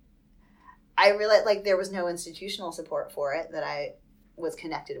realized, like, there was no institutional support for it that I was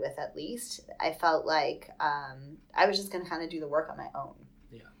connected with, at least. I felt like I was just going to kind of do the work on my own.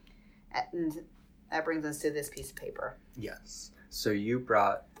 Yeah. And that brings us to this piece of paper. Yes. So you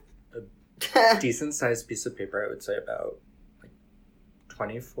brought a decent-sized piece of paper, I would say about, like,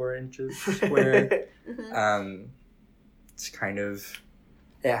 24 inches square. It's kind of,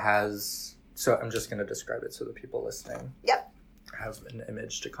 it has, so I'm just going to describe it so the people listening have an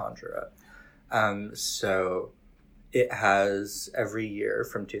image to conjure up. So it has every year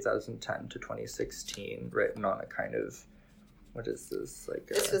from 2010 to 2016 written on a kind of, what is this? Like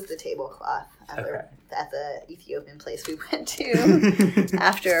this was the tablecloth at the Ethiopian place we went to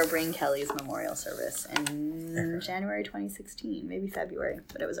after Brain Kelly's memorial service in January 2016, maybe February,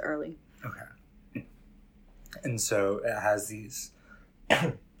 but it was early. Okay. And so it has these,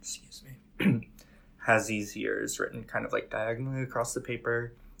 excuse me, has these years written kind of like diagonally across the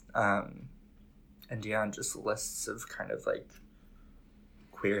paper. And yeah, just lists of kind of like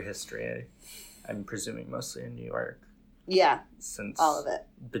queer history, I'm presuming mostly in New York. Yeah, since all of it.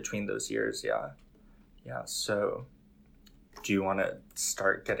 Between those years, yeah. Yeah, so do you want to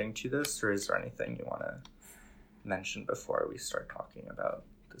start getting to this, or is there anything you want to mention before we start talking about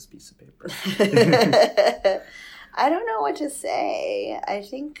this piece of paper? I don't know what to say. I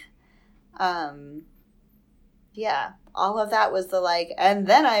think, yeah, all of that was the like, and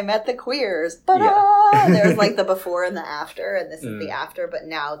then I met the queers. Yeah. There's like the before and the after, and this is the after, but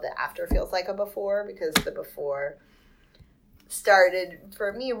now the after feels like a before because the before started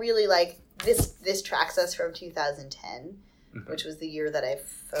for me really like this tracks us from 2010, which was the year that I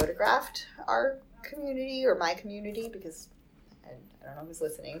photographed our community or my community, because I don't know who's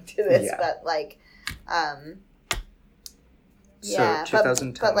listening to this, but like yeah, so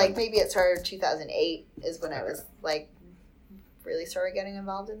 2010, but like maybe it started 2008 is when I was like really started getting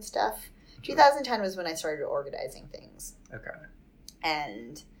involved in stuff. 2010 was when I started organizing things. Okay.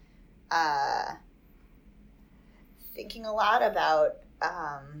 And thinking a lot about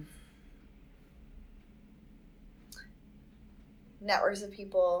networks of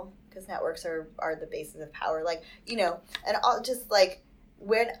people, because networks are the basis of power. Like, you know, and all just like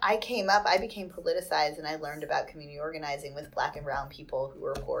when I came up, I became politicized and I learned about community organizing with Black and brown people who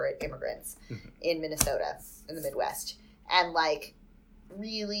were poor immigrants in Minnesota, in the Midwest. And like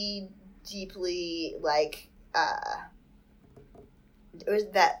really deeply like it was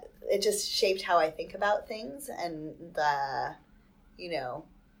that it just shaped how I think about things, and the, you know,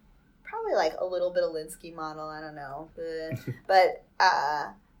 probably like a little bit of Linsky model, I don't know, but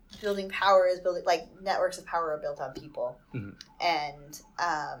building power is building, like, networks of power are built on people, and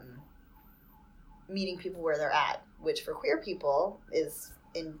meeting people where they're at, which for queer people is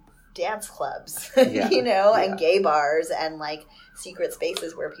in dance clubs, you know, and gay bars and like secret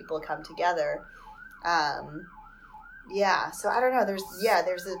spaces where people come together. So I don't know.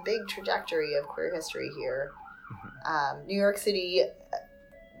 There's a big trajectory of queer history here. New York City,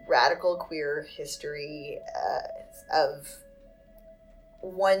 radical queer history of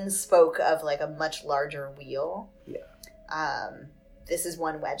one spoke of like a much larger wheel. This is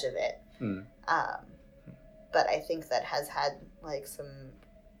one wedge of it. But I think that has had like some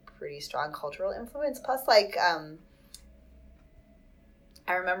pretty strong cultural influence. Plus, like, I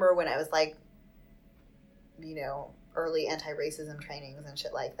remember when I was like, you know, early anti-racism trainings and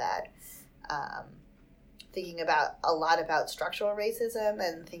shit like that, thinking about a lot about structural racism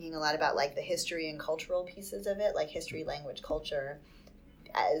and thinking a lot about like the history and cultural pieces of it, like history, language, culture,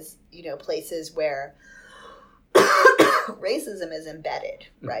 as, you know, places where racism is embedded,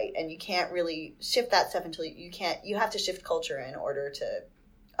 right? And you can't really shift that stuff until you have to shift culture in order to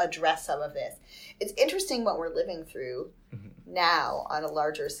address some of this. It's interesting what we're living through now on a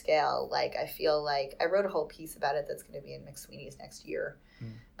larger scale. Like, I feel like I wrote a whole piece about it that's going to be in McSweeney's next year,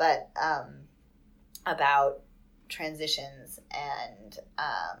 but about transitions and,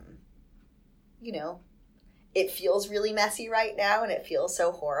 you know, it feels really messy right now and it feels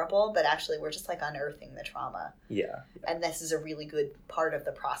so horrible, but actually we're just like unearthing the trauma. And this is a really good part of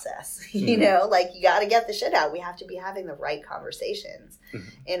the process. You know, like, you got to get the shit out. We have to be having the right conversations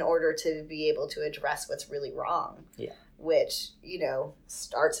in order to be able to address what's really wrong. Which, you know,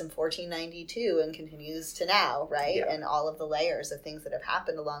 starts in 1492 and continues to now, right? And all of the layers of things that have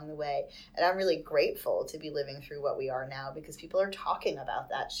happened along the way. And I'm really grateful to be living through what we are now, because people are talking about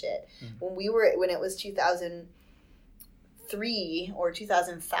that shit. When it was 2003 or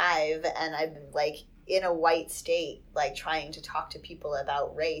 2005, and I've been like in a white state, like trying to talk to people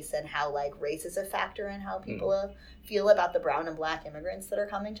about race and how like race is a factor in how people feel about the brown and black immigrants that are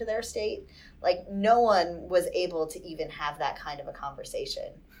coming to their state. Like, no one was able to even have that kind of a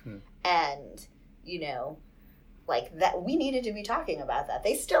conversation. And, you know, like, that we needed to be talking about that.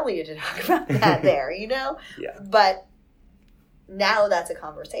 They still needed to talk about that there, you know? But now that's a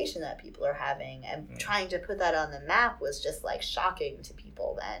conversation that people are having, and trying to put that on the map was just like shocking to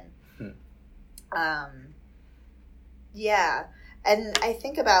people then. And I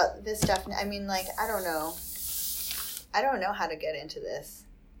think about this stuff, I mean, like, I don't know how to get into this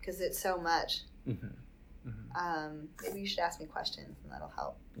because it's so much. Maybe you should ask me questions and that'll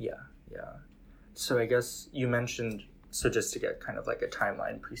help. So I guess you mentioned, so just to get kind of like a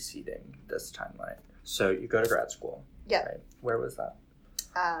timeline preceding this timeline. So you go to grad school. Right? Where was that?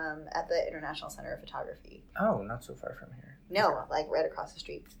 At the International Center of Photography. Oh, not so far from here. No, like right across the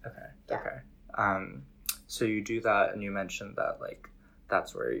street. Okay. So you do that, and you mentioned that like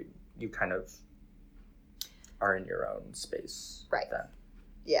that's where you kind of are in your own space, right? Then,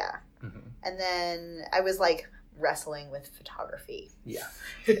 and then I was like wrestling with photography,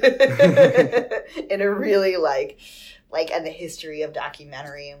 in a really like and the history of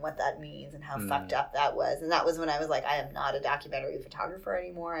documentary and what that means and how fucked up that was, and that was when I was like, I am not a documentary photographer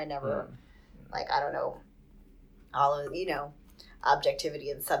anymore. I never like, I don't know, all of, you know,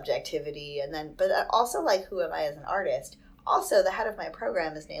 objectivity and subjectivity, and then, but also like, who am I as an artist? Also, the head of my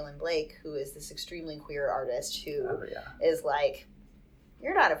program is Nayland Blake, who is this extremely queer artist who is like,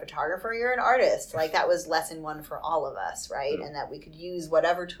 you're not a photographer, you're an artist. Like, that was lesson one for all of us, right? And that we could use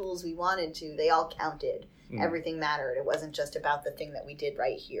whatever tools we wanted to. They all counted. Everything mattered. It wasn't just about the thing that we did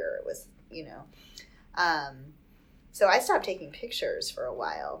right here. It was, you know. So I stopped taking pictures for a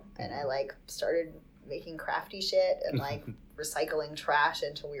while, and I like started making crafty shit and like recycling trash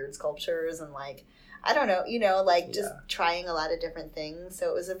into weird sculptures and like, I don't know, you know, like just trying a lot of different things. So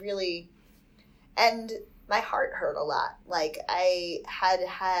it was a really, and my heart hurt a lot. Like, I had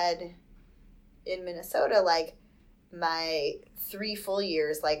in Minnesota, like my 3 full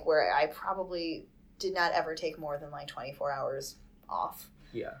years, like where I probably did not ever take more than like 24 hours off.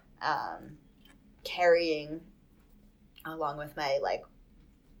 Carrying along with my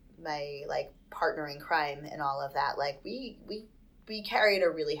partner in crime and all of that, like we carried a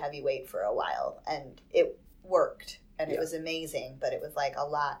really heavy weight for a while, and it worked, and it was amazing, but it was like a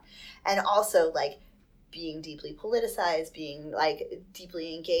lot. And also like being deeply politicized, being like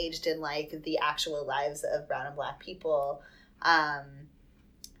deeply engaged in like the actual lives of brown and black people,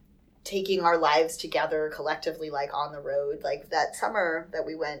 taking our lives together collectively, like on the road. Like that summer that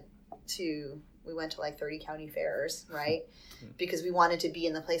we went went to like 30 county fairs, right? Because we wanted to be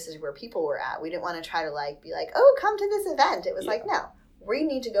in the places where people were at. We didn't want to try to like be like, oh, come to this event. It was like, no, we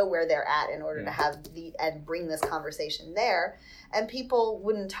need to go where they're at in order to have and bring this conversation there. And people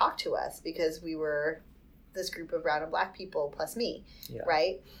wouldn't talk to us because we were this group of brown and black people plus me,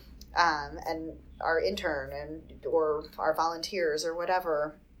 right? And our intern or our volunteers or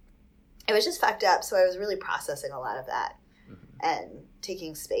whatever. It was just fucked up. So I was really processing a lot of that and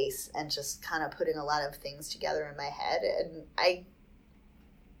taking space and just kind of putting a lot of things together in my head. And I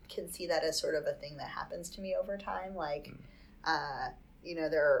can see that as sort of a thing that happens to me over time. Like,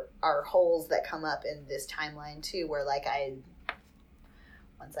 there are holes that come up in this timeline too, where like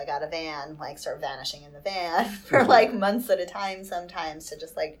once I got a van, like start vanishing in the van for like months at a time sometimes to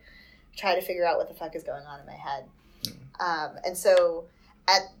just like try to figure out what the fuck is going on in my head. And so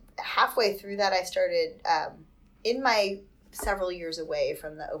at halfway through that, I started, in my several years away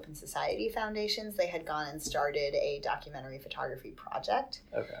from the Open Society Foundations, they had gone and started a documentary photography project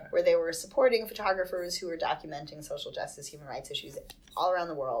where they were supporting photographers who were documenting social justice, human rights issues all around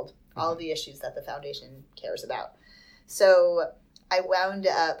the world, all of the issues that the foundation cares about. So I wound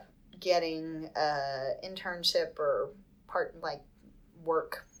up getting an internship or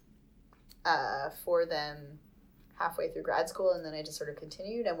work for them halfway through grad school, and then I just sort of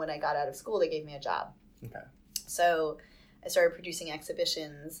continued. And when I got out of school, they gave me a job. So I started producing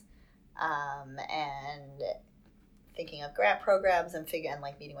exhibitions and thinking of grant programs and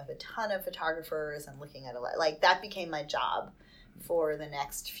meeting with a ton of photographers and looking at that became my job for the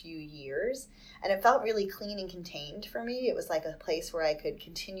next few years. And it felt really clean and contained for me. It was like a place where I could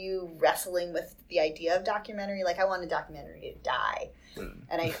continue wrestling with the idea of documentary. Like I wanted documentary to die.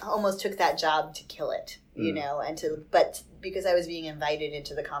 And I almost took that job to kill it, but because I was being invited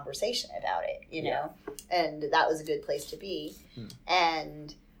into the conversation about it, you know, and that was a good place to be.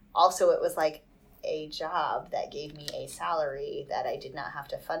 And also it was like a job that gave me a salary that I did not have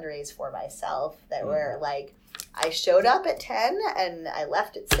to fundraise for myself, that were like, I showed up at 10 and I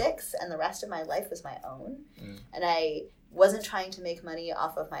left at 6 and the rest of my life was my own. And I wasn't trying to make money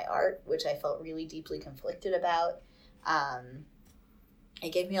off of my art, which I felt really deeply conflicted about.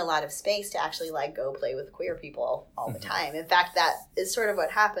 It gave me a lot of space to actually like go play with queer people all the time. In fact, that is sort of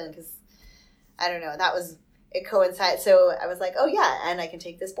what happened because, I don't know, it coincided. So I was like, oh yeah, and I can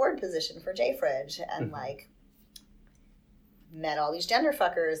take this board position for JFridge and like met all these gender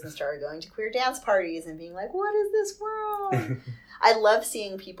fuckers and started going to queer dance parties and being like, what is this world? I love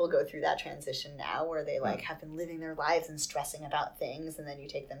seeing people go through that transition now where they like have been living their lives and stressing about things, and then you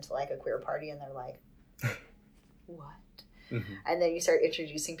take them to like a queer party and they're like, what? And then you start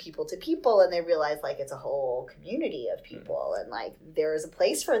introducing people to people and they realize like it's a whole community of people and like there is a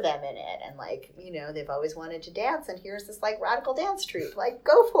place for them in it, and like, you know, they've always wanted to dance and here's this like radical dance troupe, like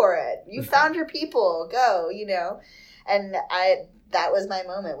go for it, you found your people, go, you know. And that was my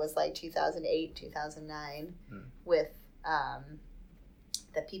moment, was like 2008, 2009 with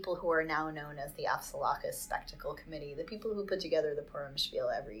the people who are now known as the Afsalakis Spectacle Committee, the people who put together the Purim Spiel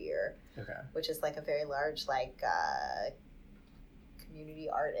every year, which is like a very large like community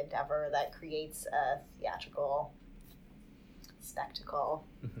art endeavor that creates a theatrical spectacle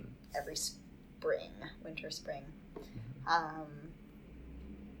every winter, spring.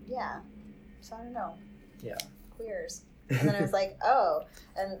 So I don't know. Queers. And then I was like, oh,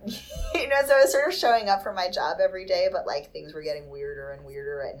 and you know, so I was sort of showing up for my job every day, but like things were getting weirder and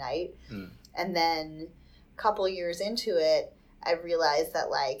weirder at night. And then a couple years into it, I realized that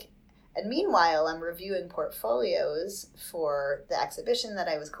like, and meanwhile, I'm reviewing portfolios for the exhibition that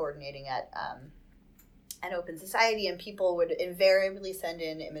I was coordinating at an Open Society, and people would invariably send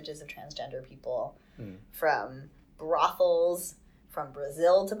in images of transgender people from brothels, from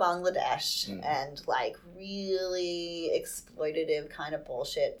Brazil to Bangladesh, and like really exploitative kind of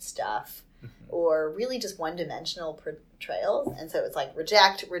bullshit stuff, or really just one-dimensional portrayals. And so it's like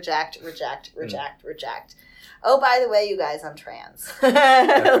reject, reject, reject, reject, reject. Oh, by the way, you guys, I'm trans.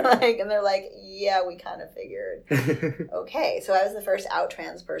 Like, and they're like, yeah, we kind of figured. Okay, so I was the first out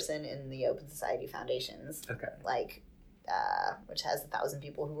trans person in the Open Society Foundations. Like, which has 1,000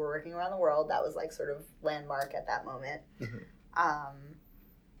 people who were working around the world. That was like sort of landmark at that moment.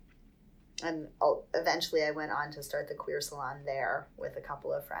 And eventually I went on to start the queer salon there with a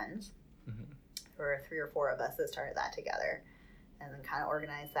couple of friends. There were 3 or 4 of us that started that together and then kind of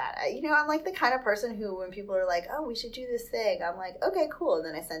organized that. I'm like the kind of person who, when people are like, oh, we should do this thing, I'm like, okay, cool. And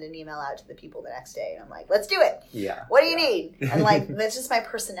then I send an email out to the people the next day and I'm like, let's do it. What do you need? And like, that's just my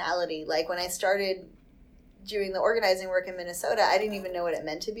personality. Like when I started doing the organizing work in Minnesota, I didn't even know what it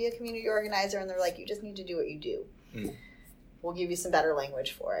meant to be a community organizer. And they're like, you just need to do what you do. we'll give you some better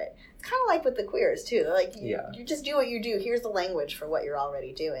language for it. It's kind of like with the queers, too. Like, you just do what you do. Here's the language for what you're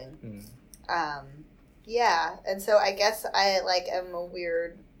already doing. Yeah. And so I guess I, like, am a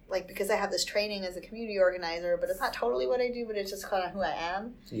weird, like, because I have this training as a community organizer, but it's not totally what I do, but it's just kind of who I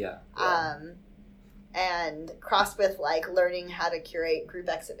am. Yeah. And crossed with, like, learning how to curate group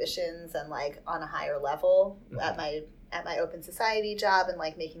exhibitions and, like, on a higher level at my open society job, and,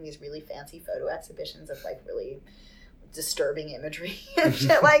 like, making these really fancy photo exhibitions of, like, really disturbing imagery and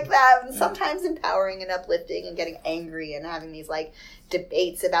shit like that, and sometimes empowering and uplifting, and getting angry and having these, like,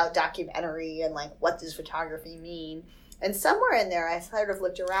 debates about documentary and, like, what does photography mean. And somewhere in there I sort of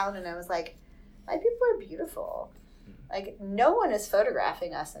looked around and I was like, my people are beautiful. Like, no one is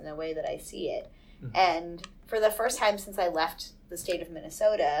photographing us in the way that I see it. And for the first time since I left the state of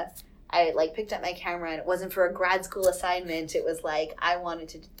Minnesota, I, like, picked up my camera, and it wasn't for a grad school assignment. It was like, I wanted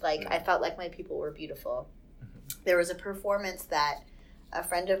to, like, I felt like my people were beautiful. There was a performance that a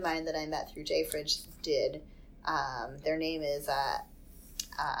friend of mine that I met through JFridge did. Their name is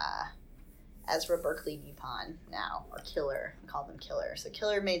Ezra Berkeley Yupon now, or Killer. I call them Killer. So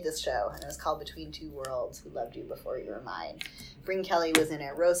Killer made this show, and it was called Between Two Worlds, Who Loved You Before You Were Mine. Bryn Kelly was in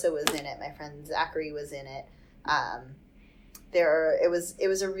it. Rosa was in it. My friend Zachary was in it. It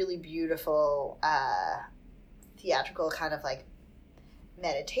was a really beautiful theatrical kind of, like,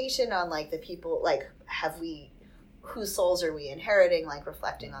 meditation on, like, the people, like, whose souls are we inheriting, like,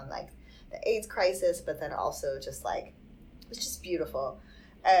 reflecting on, like, the AIDS crisis, but then also just, like, it was just beautiful.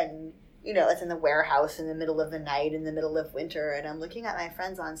 And, you know, it's in the warehouse in the middle of the night, in the middle of winter, and I'm looking at my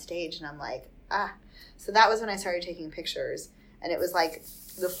friends on stage, and I'm like, So that was when I started taking pictures, and it was, like,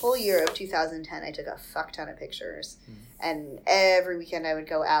 the full year of 2010, I took a fuck ton of pictures, and every weekend I would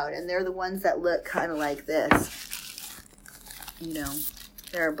go out, and they're the ones that look kind of like this, you know,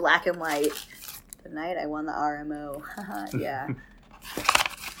 they're black and white. The night I won the RMO, yeah.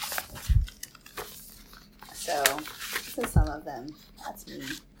 So, this is some of them. That's me.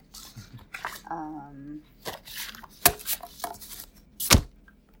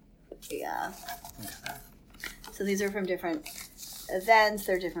 Yeah. Okay. So these are from different events.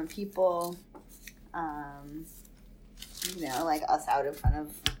 They're different people. You know, like us out in front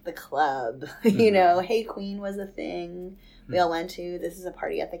of the club. You know, Hey Queen was a thing we all went to. This is a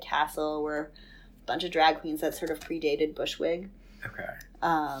party at the castle where a bunch of drag queens that sort of predated Bushwig. Okay.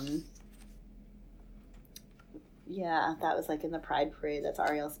 Yeah, that was, like, in the Pride Parade. That's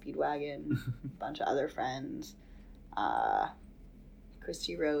Ariel Speedwagon, a bunch of other friends.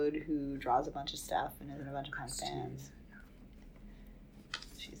 Christy Rode, who draws a bunch of stuff and is in a bunch of punk bands.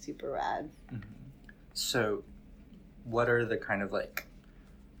 She's super rad. So, what are the kind of, like,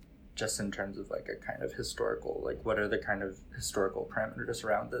 just in terms of, like, a kind of historical, like, what are the kind of historical parameters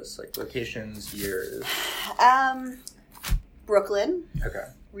around this? Like, locations, years? Brooklyn. Okay.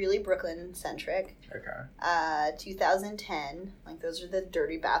 Really Brooklyn-centric. Okay. 2010. Like, those are the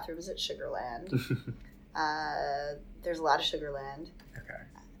dirty bathrooms at Sugarland. There's a lot of Sugarland. Okay.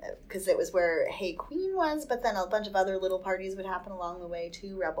 Because it was where Hey Queen was, but then a bunch of other little parties would happen along the way,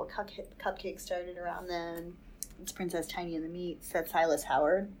 too. Rebel Cupcake started around then. It's Princess Tiny and the Meats. That's Silas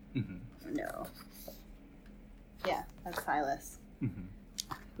Howard. No. Yeah, that's Silas.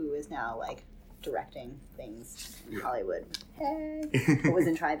 Who is now, like, directing things in Hollywood. Hey. But was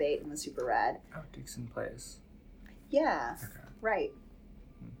in Tri-Bait and was super rad. Oh, Dixon Place. Yeah. Okay. Right.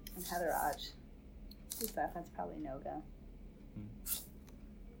 And Heather Hodge. Who's that? That's probably Noga.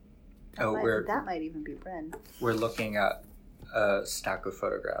 That might even be Bren. We're looking at a stack of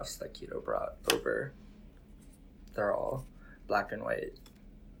photographs that Quito brought over. They're all black and white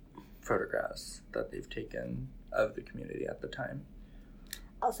photographs that they've taken of the community at the time.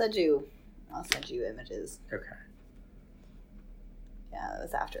 I'll send you images. Okay. Yeah, that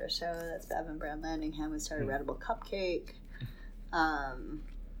was after a show. That's Bev and Brand Landingham. We started Rebel Cupcake.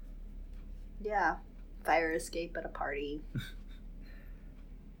 Yeah. Fire escape at a party.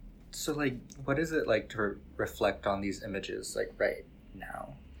 So, like, what is it like to reflect on these images, like, right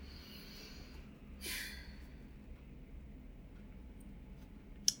now?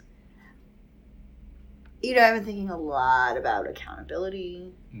 You know, I've been thinking a lot about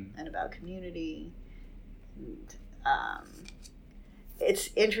accountability and about community. And, it's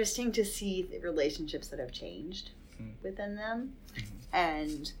interesting to see the relationships that have changed within them.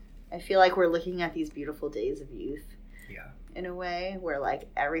 And I feel like we're looking at these beautiful days of youth. Yeah. In a way where, like,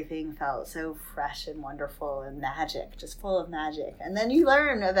 everything felt so fresh and wonderful and magic, just full of magic. And then you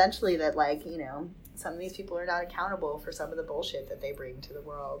learn eventually that, like, you know, some of these people are not accountable for some of the bullshit that they bring to the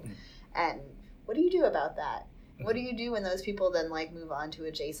world. And what do you do about that? What do you do when those people then like move on to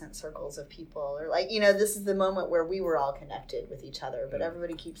adjacent circles of people, or like, you know, this is the moment where we were all connected with each other, but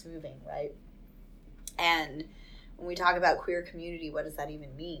everybody keeps moving, right? And when we talk about queer community, what does that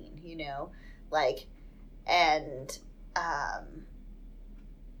even mean? You know, like, and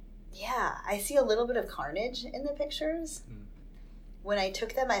yeah, I see a little bit of carnage in the pictures. When I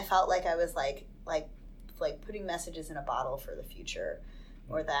took them, I felt like I was like putting messages in a bottle for the future,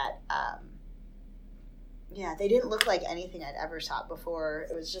 or that yeah, they didn't look like anything I'd ever shot before.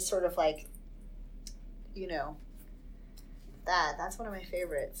 It was just sort of like, you know, that's one of my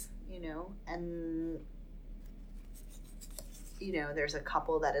favorites, you know. And you know, there's a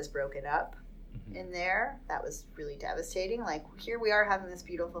couple that is broken up in there. That was really devastating. Like, here we are having this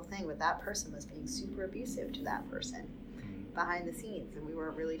beautiful thing, but that person was being super abusive to that person behind the scenes, and we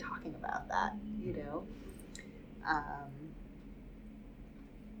weren't really talking about that, you know.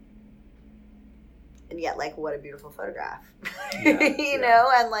 And yet, like, what a beautiful photograph. You know,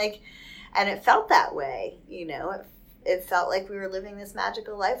 and like, and it felt that way, you know. It felt like we were living this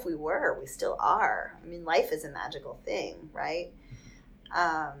magical life. We still are. I mean, life is a magical thing, right?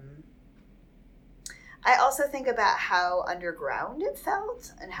 I also think about how underground it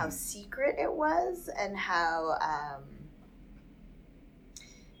felt, and how secret it was, and how,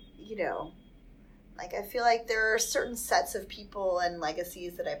 you know, like, I feel like there are certain sets of people and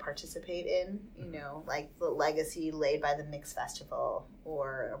legacies that I participate in, you know, like the legacy laid by the Mix Festival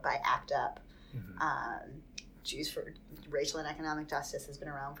or by ACT UP. Jews for Racial and Economic Justice has been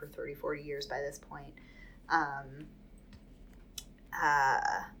around for 30, 40 years by this point.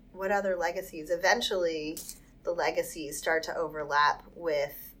 What other legacies? Eventually, the legacies start to overlap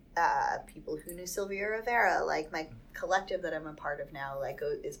with people who knew Sylvia Rivera. Like, my collective that I'm a part of now, like,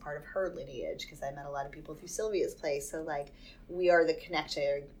 is part of her lineage, because I met a lot of people through Sylvia's place. So, like, we are the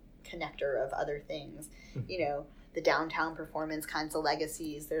connector of other things. You know, the downtown performance kinds of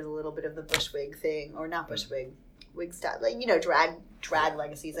legacies. There's a little bit of the Bushwig thing, or not Bushwig, wig style, like, you know, drag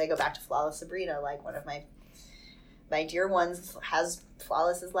legacies. I go back to Flawless Sabrina, like, one of my dear ones has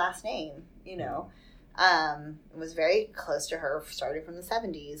Flawless's last name, you know. Was very close to her, starting from the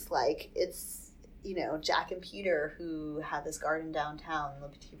 70s. Like, it's, you know, Jack and Peter, who have this garden downtown, Le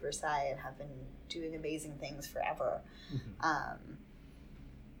Petit Versailles, and have been doing amazing things forever.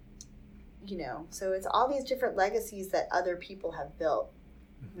 You know, so it's all these different legacies that other people have built,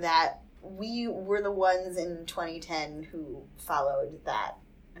 that we were the ones in 2010 who followed that.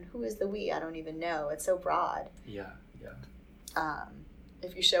 And who is the we? I don't even know. It's so broad. Yeah.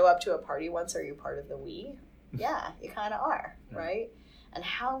 If you show up to a party once, are you part of the we? Yeah, you kind of are, right? And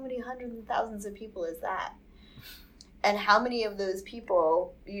how many hundreds and thousands of people is that? And how many of those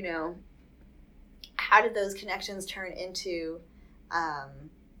people, you know, how did those connections turn into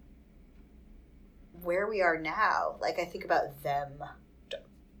where we are now? Like, I think about Them,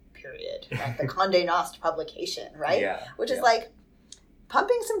 period. Like the Condé Nast publication, right? Which is like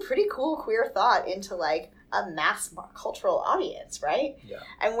pumping some pretty cool queer thought into like a mass cultural audience, right?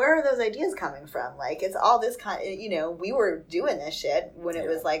 And where are those ideas coming from? Like, it's all this kind of, you know, we were doing this shit when it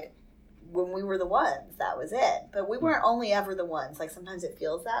was like, when we were the ones, that was it. But we weren't only ever the ones. Like, sometimes it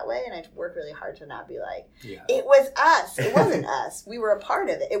feels that way, and I work really hard to not be like, it was us. It wasn't us. We were a part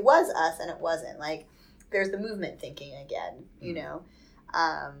of it. It was us, and it wasn't. Like, there's the movement thinking again, you know?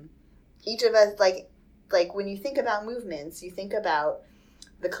 Each of us, like when you think about movements, you think about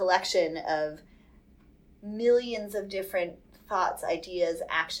the collection of millions of different thoughts, ideas,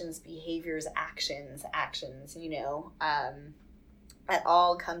 actions, behaviors, actions, you know, that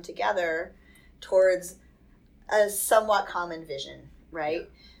all come together towards a somewhat common vision, right?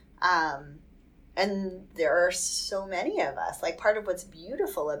 And there are so many of us. Like, part of what's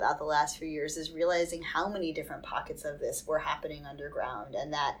beautiful about the last few years is realizing how many different pockets of this were happening underground.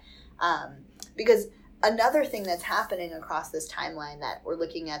 And that, because another thing that's happening across this timeline that we're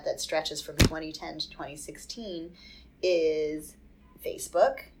looking at that stretches from 2010 to 2016 is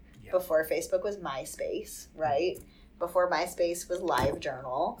Facebook. Before Facebook was MySpace, right? Before MySpace was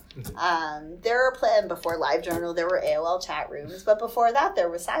LiveJournal. Before LiveJournal, there were AOL chat rooms, but before that,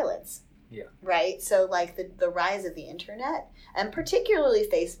 there was silence. Right? So, like, the rise of the internet, and particularly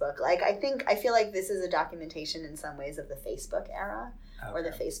Facebook, like, I feel like this is a documentation in some ways of the Facebook era, or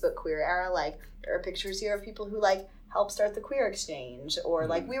the Facebook queer era. Like, there are pictures here of people who, like, helped start the Queer Exchange, or,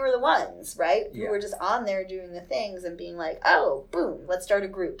 like, we were the ones, right? Who were just on there doing the things and being like, oh, boom, let's start a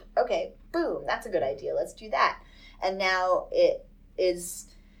group. Okay, boom, that's a good idea. Let's do that. And now it is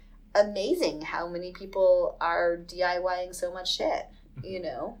amazing how many people are DIYing so much shit, you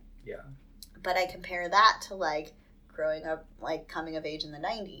know? But I compare that to, like, growing up, like, coming of age in the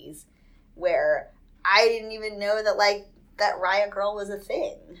 90s, where I didn't even know that, like, that Riot Girl was a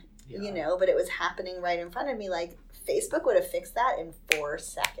thing, you know, but it was happening right in front of me. Like, Facebook would have fixed that in 4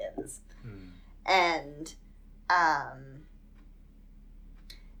 seconds. And,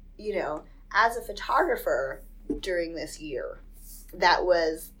 you know, as a photographer during this year that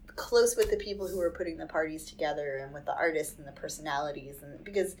was close with the people who were putting the parties together and with the artists and the personalities, and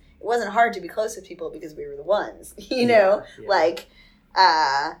because it wasn't hard to be close with people because we were the ones, you know, like,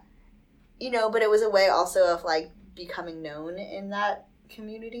 you know, but it was a way also of, like, becoming known in that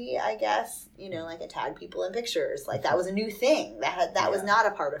community, I guess, you know, like I tag people in pictures, like that was a new thing that was not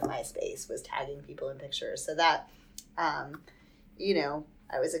a part of MySpace, was tagging people in pictures. So that, you know,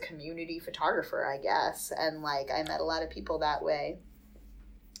 I was a community photographer, I guess, and like I met a lot of people that way.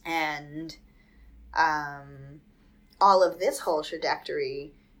 And all of this whole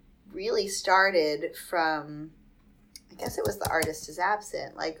trajectory really started from, I guess it was The Artist is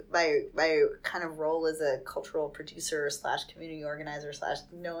Absent. Like my kind of role as a cultural producer / community organizer /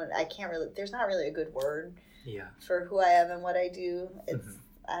 I can't really, there's not really a good word for who I am and what I do. It's,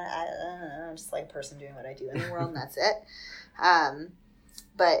 I don't know, I'm just like a person doing what I do in the world, and that's it.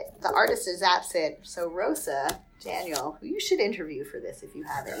 But The Artist is Absent. So Rosa Daniel, who you should interview for this if you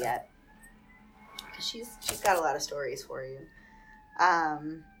haven't yet, because she's got a lot of stories for you.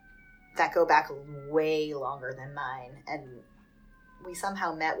 That go back way longer than mine. And we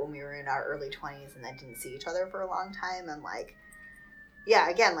somehow met when we were in our early 20s and then didn't see each other for a long time. And like, yeah,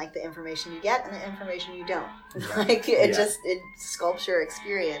 again, like the information you get and the information you don't. Like it sculpts your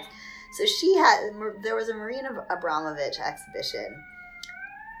experience. So there was a Marina Abramovich exhibition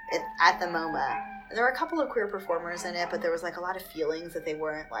at the MoMA. And there were a couple of queer performers in it, but there was like a lot of feelings that they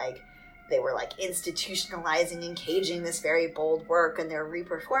were like institutionalizing and caging this very bold work, and they're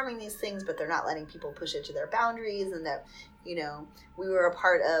reperforming these things, but they're not letting people push it to their boundaries. And that, you know, we were a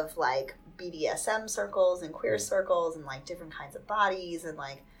part of like BDSM circles and queer circles and like different kinds of bodies and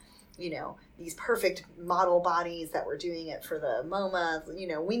like, you know, these perfect model bodies that were doing it for the MoMA. You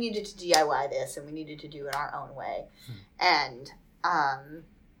know, we needed to DIY this and we needed to do it our own way. And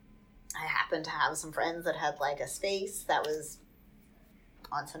I happened to have some friends that had like a space that was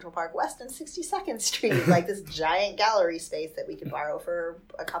on Central Park West and 62nd Street, like this giant gallery space that we could borrow for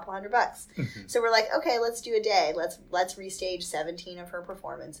a couple $100. So we're like, okay, let's do a day. Let's restage 17 of her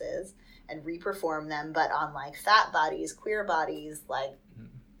performances and reperform them, but on like fat bodies, queer bodies, like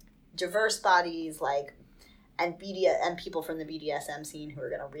diverse bodies, like and people from the BDSM scene who are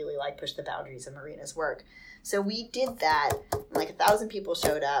gonna really like push the boundaries of Marina's work. So we did that. Like 1,000 people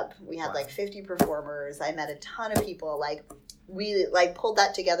showed up. We had like 50 performers. I met a ton of people. Like we like pulled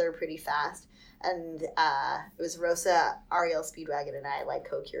that together pretty fast. And it was Rosa, Ariel Speedwagon, and I like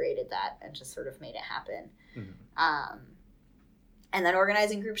co-curated that and just sort of made it happen. And then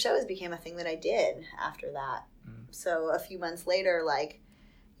organizing group shows became a thing that I did after that. So a few months later, like,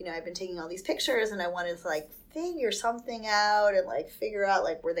 you know, I've been taking all these pictures and I wanted to like figure something out and like figure out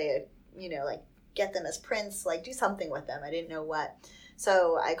like were they, you know, like get them as prints, like do something with them. I didn't know what.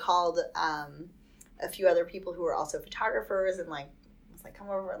 So I called a few other people who were also photographers and like, was like, come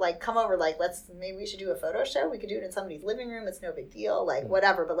over, like, maybe we should do a photo show. We could do it in somebody's living room. It's no big deal, like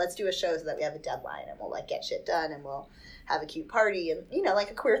whatever, but let's do a show so that we have a deadline and we'll like get shit done and we'll have a cute party and, you know,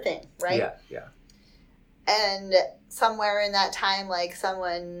 like a queer thing, right? Yeah. And somewhere in that time, like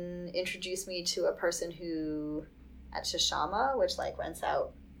someone introduced me to a person who at Shashama, which like rents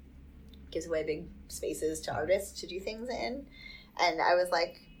out, gives away big spaces to artists to do things in. And I was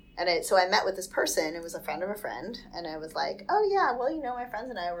like, so I met with this person. It was a friend of a friend. And I was like, oh yeah, well, you know, my friends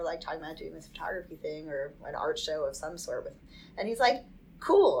and I were like talking about doing this photography thing or an art show of some sort. And he's like,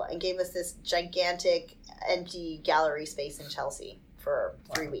 cool. And gave us this gigantic empty gallery space in Chelsea for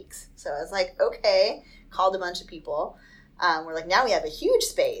 3 weeks. So I was like, okay, called a bunch of people. We're like, now we have a huge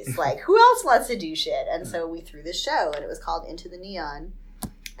space. Like, who else wants to do shit? And so we threw this show, and it was called Into the Neon.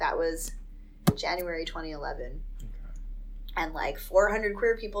 That was January 2011. And like 400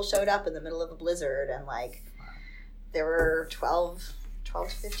 queer people showed up in the middle of a blizzard, and like there were 12 to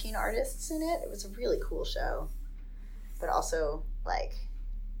 15 artists in it. It was a really cool show, but also like,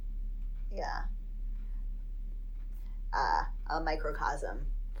 yeah, a microcosm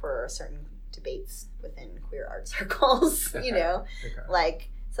for certain debates within queer art circles. You know, like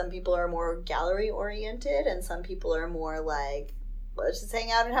some people are more gallery oriented and some people are more like, let's just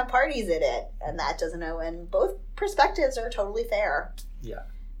hang out and have parties in it. And that doesn't know. And both perspectives are totally fair. Yeah.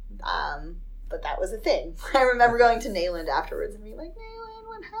 But that was a thing. I remember going to Nayland afterwards and being like, Nayland,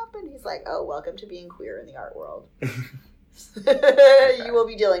 what happened? He's like, oh, welcome to being queer in the art world. You will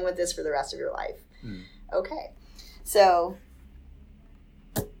be dealing with this for the rest of your life. Okay. So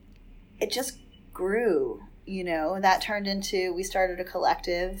it just grew, you know. That turned into, we started a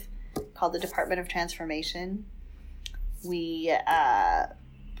collective called the Department of Transformation. We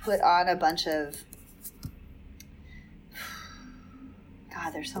put on a bunch of,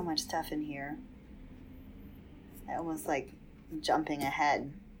 God, there's so much stuff in here. I almost like jumping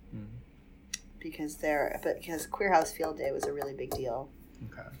ahead. Because Queer House Field Day was a really big deal.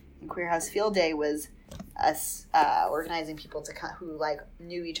 Okay. And Queer House Field Day was us organizing people who like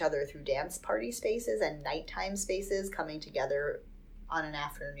knew each other through dance party spaces and nighttime spaces, coming together on an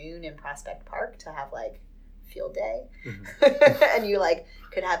afternoon in Prospect Park to have like field day. Mm-hmm. And you like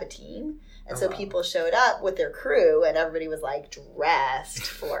could have a team. And so people showed up with their crew and everybody was like dressed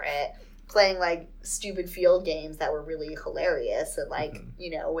for it, playing like stupid field games that were really hilarious and like, you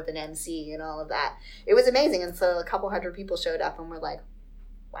know, with an MC and all of that. It was amazing. And so a couple hundred people showed up and we're like,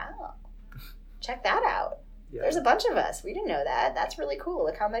 wow, check that out. Yeah. There's a bunch of us. We didn't know that. That's really cool.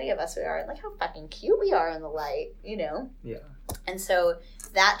 Look how many of us we are and like how fucking cute we are in the light, you know? Yeah. And so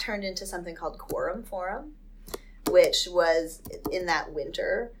that turned into something called Quorum Forum, which was in that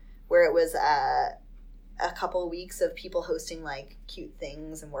winter where it was a couple of weeks of people hosting like cute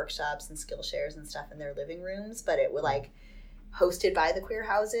things and workshops and skill shares and stuff in their living rooms, but it was like hosted by the queer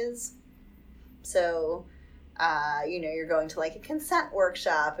houses. So, you know, you're going to like a consent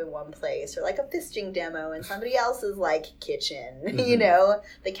workshop in one place or like a fisting demo in somebody else's like kitchen, you know,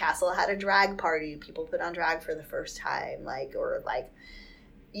 the castle had a drag party. People put on drag for the first time, like, or like,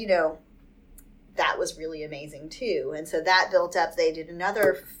 you know, that was really amazing too. And so that built up, they did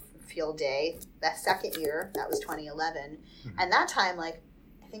another field day that second year, that was 2011, and that time like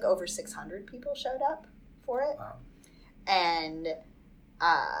I think over 600 people showed up for it. Wow. And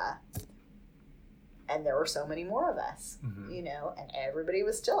there were so many more of us, you know, and everybody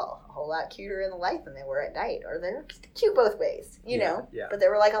was still a whole lot cuter in the light than they were at night, or they're cute both ways, you know. But there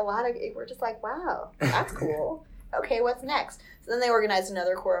were like a lot of, we're just like, wow, that's cool. Okay, what's next? So then they organized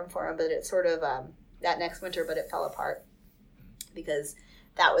another Quorum Forum, but it sort of that next winter, but it fell apart because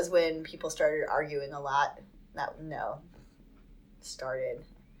that was when people started arguing a lot. That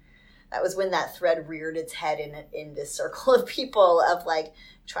was when that thread reared its head in this circle of people of like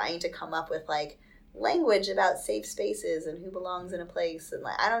trying to come up with like language about safe spaces and who belongs in a place. And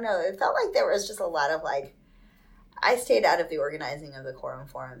like, I don't know, it felt like there was just a lot of like, I stayed out of the organizing of the Quorum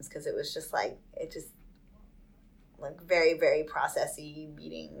Forums because it was just like, it just like very, very processy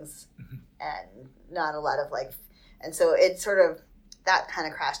meetings and not a lot of like, and so it sort of, that kind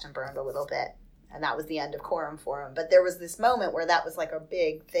of crashed and burned a little bit. And that was the end of Quorum Forum. But there was this moment where that was like a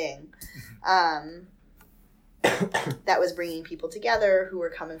big thing that was bringing people together who were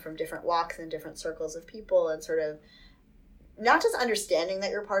coming from different walks and different circles of people and sort of not just understanding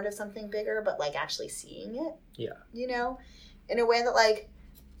that you're part of something bigger, but like actually seeing it. Yeah. You know, in a way that like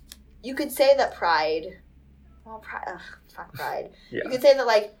you could say that Pride. Yeah. You could say that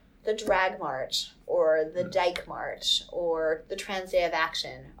like the Drag March or the Dyke March or the Trans Day of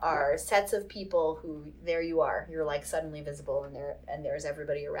Action are sets of people who, there you are, you're like suddenly visible and there's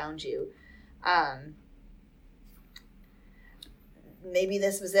everybody around you. Maybe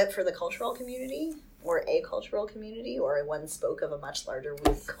this was it for the cultural community or a cultural community, or one spoke of a much larger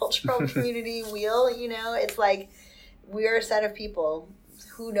cultural community wheel, you know? It's like we're a set of people.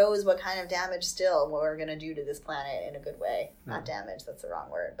 Who knows what kind of damage still what we're going to do to this planet in a good way. Not damage, that's the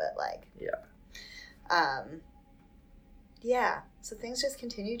wrong word, but like... Yeah. Yeah. So things just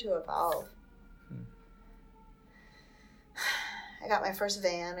continue to evolve. I got my first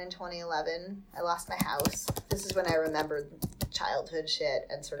van in 2011. I lost my house. This is when I remembered childhood shit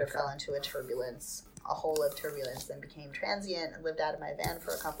and sort of fell into a hole of turbulence, and became transient and lived out of my van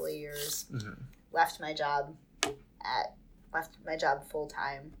for a couple of years. Left my job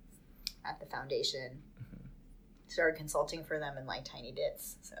full-time at the foundation. Started consulting for them in like tiny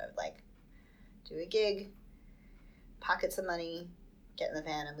bits. So I would like do a gig, pocket some money, get in the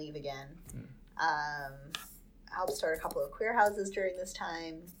van and leave again. Helped start a couple of queer houses during this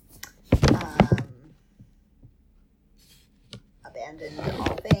time. Abandoned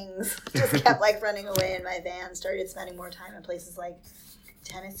all things. Just kept like running away in my van. Started spending more time in places like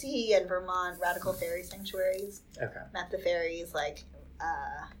Tennessee and Vermont, radical fairy sanctuaries. Okay. Met the fairies, like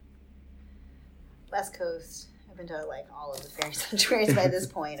West Coast. I've been to like all of the fairy sanctuaries by this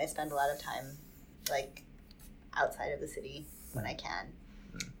point. I spend a lot of time like outside of the city when I can.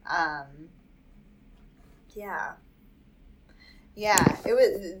 Yeah. It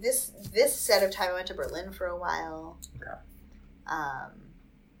was this set of time. I went to Berlin for a while. Okay.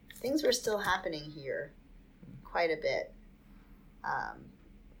 Things were still happening here quite a bit.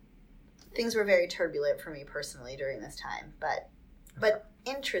 Things were very turbulent for me personally during this time, but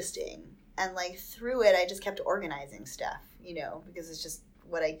interesting. And, like, through it, I just kept organizing stuff, you know, because it's just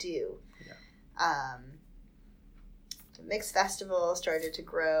what I do. Yeah. The Mix Festival started to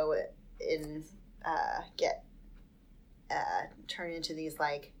grow and turn into these,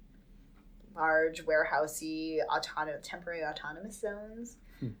 like, large, warehousey, temporary autonomous zones,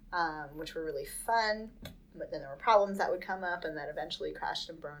 which were really fun. But then there were problems that would come up, and that eventually crashed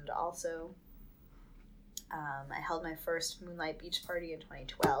and burned also. I held my first Moonlight Beach party in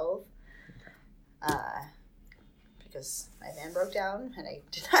 2012 because my van broke down, and I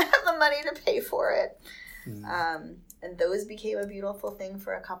did not have the money to pay for it. And those became a beautiful thing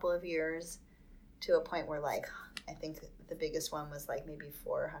for a couple of years, to a point where, like, I think the biggest one was, like, maybe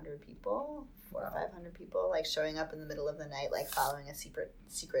 400 people, 400 or 500 people, like, showing up in the middle of the night, like, following a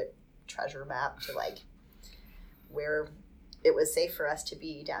secret treasure map to, like, where it was safe for us to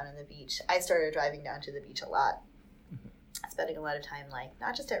be down in the beach. I started driving down to the beach a lot, spending a lot of time, like,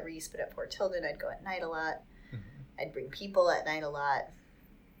 not just at Reese, but at Port Tilden. I'd go at night a lot. I'd bring people at night a lot.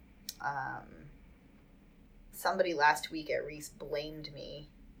 Somebody last week at Reese blamed me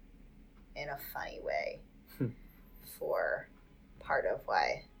in a funny way for part of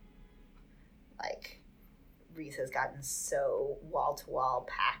why, like, Reese has gotten so wall-to-wall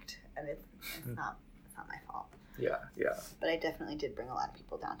packed, and it's not my fault. Yeah. But I definitely did bring a lot of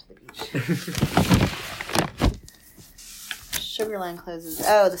people down to the beach. Sugarland closes.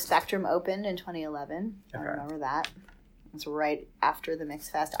 Oh, the Spectrum opened in 2011. Okay. I remember that. It was right after the Mix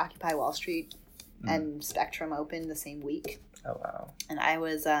Fest. Occupy Wall Street and Spectrum opened the same week. Oh, wow. And I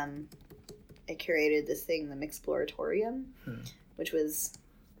was, I curated this thing, the Mixploratorium, which was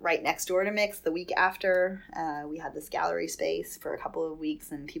right next door to Mix. The week after, we had this gallery space for a couple of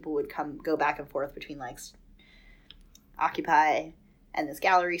weeks, and people would go back and forth between, like, Occupy and this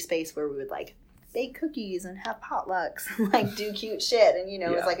gallery space where we would, like, bake cookies and have potlucks and, like, do cute shit. And, you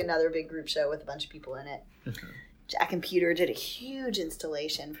know, it was like another big group show with a bunch of people in it. Jack and Peter did a huge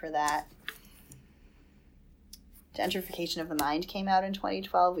installation for that. Gentrification of the Mind came out in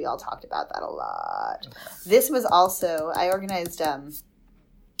 2012. We all talked about that a lot. Okay. This was also, I organized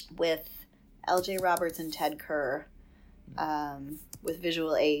with L.J. Roberts and Ted Kerr with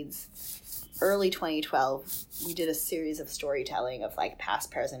visual aids. Early 2012, we did a series of storytelling of, like, past,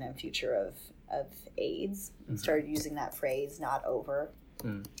 present, and future of AIDS, and started using that phrase, not over,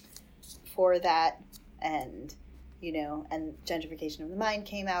 for that. And, you know, and Gentrification of the Mind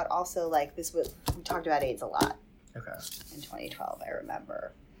came out also. Like, we talked about AIDS a lot. Okay. In 2012, I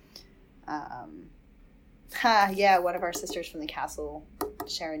remember. Yeah, one of our sisters from the castle,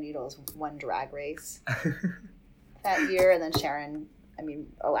 Sharon Needles, won Drag Race that year. And then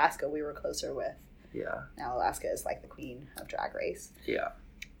Alaska we were closer with. Yeah. Now Alaska is, like, the queen of Drag Race. Yeah.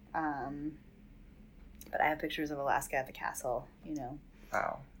 But I have pictures of Alaska at the castle, you know.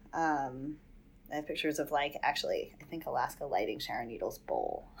 Wow. I have pictures of, like, actually, I think Alaska lighting Sharon Needles'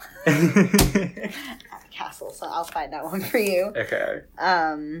 bowl at the castle, so I'll find that one for you. Okay.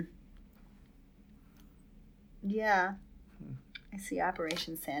 Yeah. I see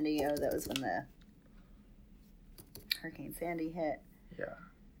Operation Sandy. Oh, that was when the Hurricane Sandy hit. Yeah.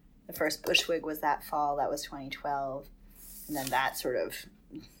 The first Bushwig was that fall. That was 2012. And then that sort of,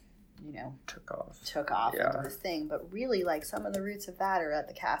 you know, took off into this thing. But really, like, some of the roots of that are at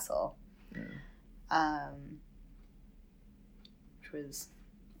the castle. Which was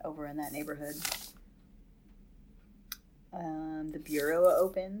over in that neighborhood. The Bureau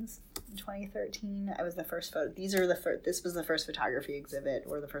opens in 2013. I was the first this was the first photography exhibit,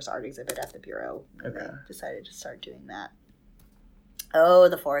 or the first art exhibit at the Bureau. And they decided to start doing that. Oh,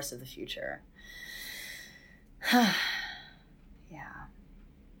 the Forest of the Future. Yeah.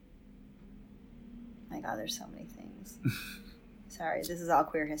 My God, there's so many things. Sorry, this is all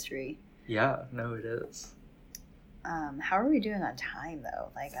queer history. Yeah, no, it is. How are we doing on time, though?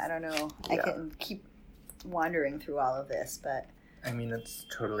 Like, I don't know. Yeah. I can keep wandering through all of this, but... I mean, it's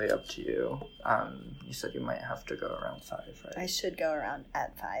totally up to you. You said you might have to go around 5, right? I should go around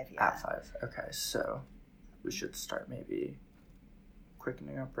at 5, yeah. At 5, okay. So we should start maybe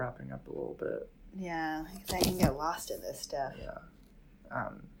quickening up, wrapping up a little bit. Yeah, because I can get lost in this stuff. Yeah.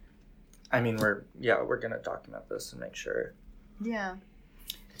 I mean, we're going to document this and make sure. Yeah.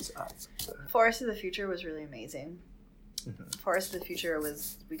 It's up. So. Forest of the Future was really amazing. Mm-hmm. Forest of the Future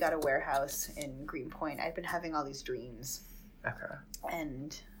we got a warehouse in Greenpoint. I'd been having all these dreams. Okay.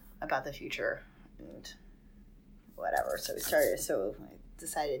 And about the future and whatever. So I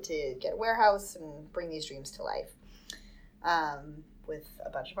decided to get a warehouse and bring these dreams to life. With a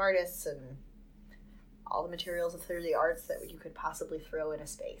bunch of artists and all the materials of 3D arts that you could possibly throw in a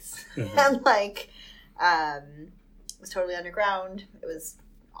space. Mm-hmm. And, like, it was totally underground. It was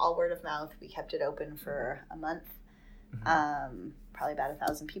all word of mouth. We kept it open for a month. Probably about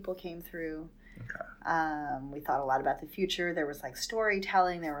 1,000 people came through. Okay. We thought a lot about the future. There was like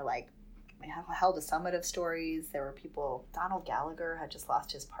storytelling. There were like, we held a summit of stories. There were people. Donald Gallagher had just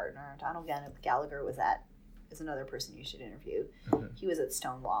lost his partner. Donald Gallagher is another person you should interview. He was at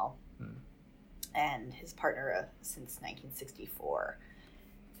Stonewall, and his partner since 1964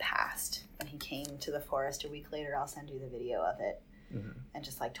 passed, and he came to the forest a week later. I'll send you the video of it, and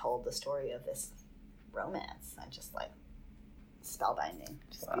just like told the story of this romance, and just like spellbinding,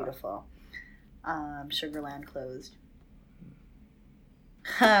 just beautiful. Sugarland closed.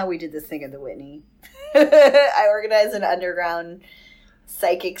 We did this thing at the Whitney. I organized an underground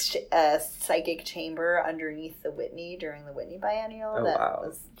psychic chamber underneath the Whitney during the Whitney Biennial.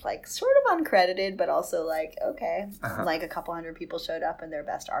 Was like sort of uncredited, but also like, okay. Like a couple hundred people showed up in their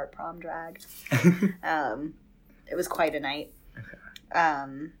best art prom drag. It was quite a night. Okay.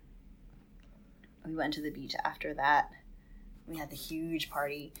 We went to the beach after that. We had the huge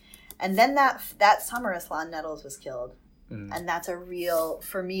party. And then that summer, Aslan Nettles was killed. And that's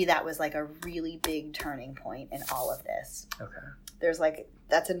for me, that was like a really big turning point in all of this. Okay. There's like,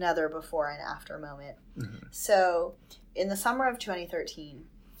 that's another before and after moment. So in the summer of 2013,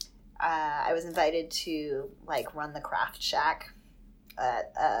 I was invited to like run the Craft Shack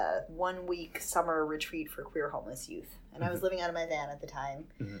at a 1-week summer retreat for queer homeless youth. And I was living out of my van at the time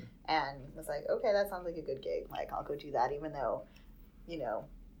and was like, okay, that sounds like a good gig. Like, I'll go do that, even though, you know,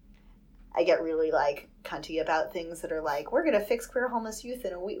 I get really like cunty about things that are like, we're going to fix queer homeless youth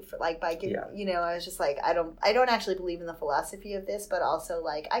in a week for like by giving, you know, I was just like, I don't actually believe in the philosophy of this, but also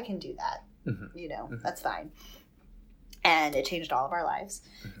like, I can do that, you know, that's fine. And it changed all of our lives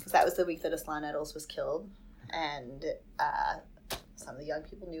because that was the week that Aslan Nettles was killed. And some of the young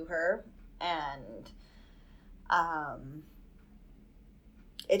people knew her, and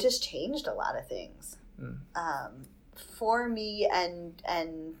it just changed a lot of things for me and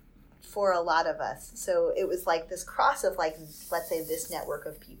for a lot of us. So it was like this cross of like, let's say this network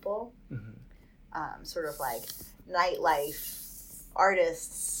of people, sort of like nightlife,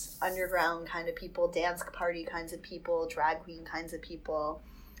 artists, underground kind of people, dance party kinds of people, drag queen kinds of people,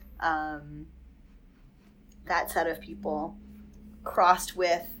 that set of people crossed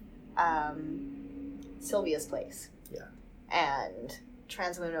with Sylvia's Place. Yeah. And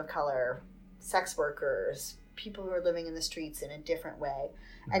trans women of color, sex workers, people who are living in the streets in a different way.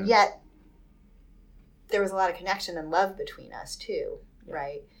 And yet there was a lot of connection and love between us too,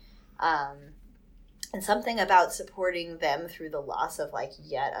 right? And something about supporting them through the loss of like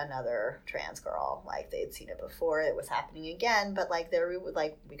yet another trans girl. Like they'd seen it before, it was happening again, but like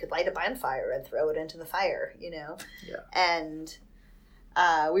we could light a bonfire and throw it into the fire, you know? Yeah. And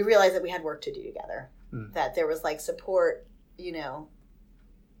we realized that we had work to do together. That there was like support, you know.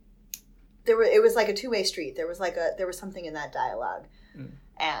 It was like a two-way street. There was something in that dialogue.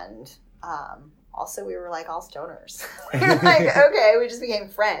 And also we were like all stoners. We were like, okay, we just became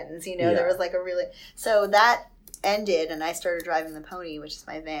friends, you know. Yeah. There was like so that ended, and I started driving the Pony, which is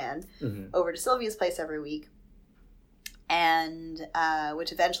my van, over to Sylvia's Place every week, and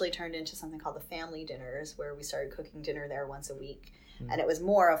which eventually turned into something called the Family Dinners, where we started cooking dinner there once a week. And it was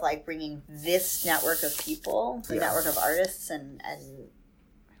more of like bringing this network of people, the network of artists and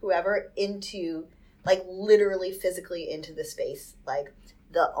whoever, into like literally physically into the space, like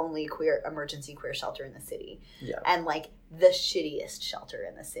the only emergency queer shelter in the city. Yeah. And like the shittiest shelter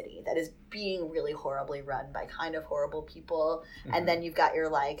in the city that is being really horribly run by kind of horrible people. And then you've got your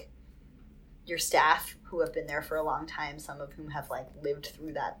staff who have been there for a long time, some of whom have like lived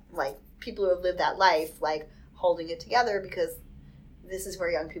through that, like people who have lived that life, like holding it together, because this is where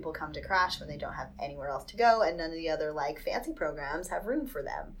young people come to crash when they don't have anywhere else to go, and none of the other like fancy programs have room for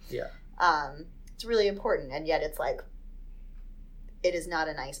them. Yeah. It's really important, and yet it's like, it is not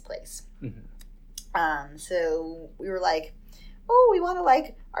a nice place. So we were like, oh, we want to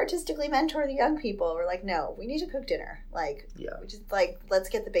like artistically mentor the young people. We're like, no, we need to cook dinner. Like, we just like, let's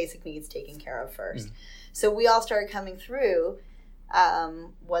get the basic needs taken care of first. So we all started coming through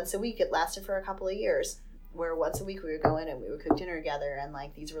once a week. It lasted for a couple of years, where once a week we would go in and we would cook dinner together, and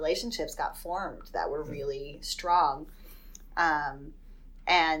like these relationships got formed that were really strong.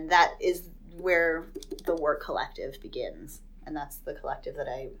 And that is where the Work Collective begins. And that's the collective that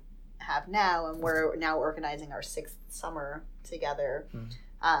I have now. And we're now organizing our 6th summer together.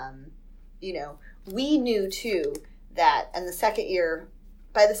 You know, we knew too that, and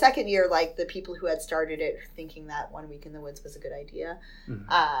by the second year, like the people who had started it thinking that 1 week in the woods was a good idea,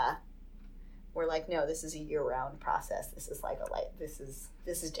 we're like, no, this is a year-round process. This is like this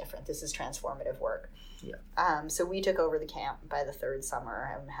is different. This is transformative work. Yeah. So we took over the camp by the third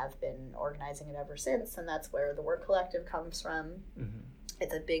summer and have been organizing it ever since. And that's where the Work Collective comes from. Mm-hmm.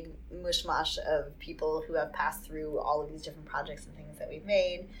 It's a big mushmash of people who have passed through all of these different projects and things that we've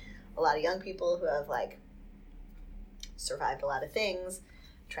made. A lot of young people who have like survived a lot of things.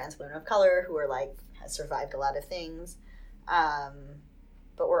 Trans women of color who are like has survived a lot of things.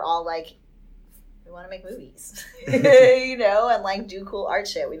 But we're all like, we want to make movies, you know, and like do cool art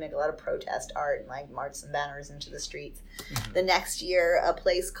shit. We make a lot of protest art and like march some banners into the streets. Mm-hmm. The next year,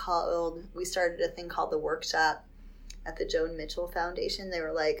 we started a thing called The Workshop at the Joan Mitchell Foundation. They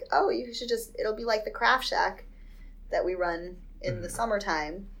were like, oh, you should it'll be like the Craft Shack that we run in mm-hmm. the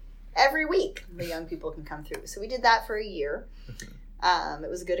summertime. Every week, the young people can come through. So we did that for a year. It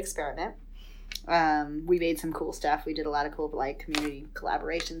was a good experiment. We made some cool stuff. We did a lot of cool like community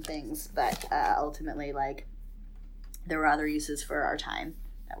collaboration things, but ultimately like there were other uses for our time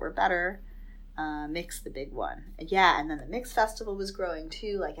that were better. Mix, the big one. Yeah, and then the Mix Festival was growing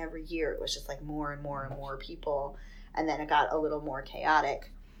too. Like every year it was just like more and more and more people, and then it got a little more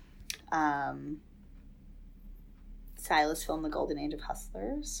chaotic. Silas filmed The Golden Age of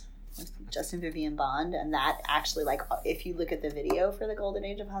Hustlers with Justin Vivian Bond, and that actually, like, if you look at the video for The Golden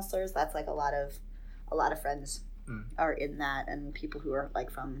Age of Hustlers, that's like a lot of friends are in that, and people who are like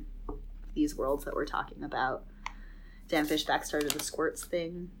from these worlds that we're talking about. Dan Fishback started the Squirts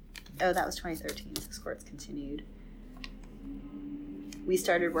thing. Oh, that was 2013, so Squirts continued. We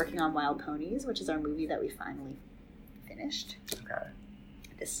started working on Wild Ponies, which is our movie that we finally finished. Okay.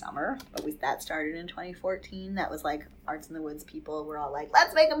 This summer, but that started in 2014. That was like Arts in the Woods people were all like,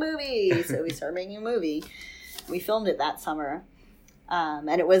 let's make a movie. So we started making a movie. We filmed it that summer. And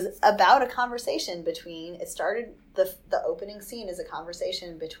it was about a conversation between, it started, the opening scene is a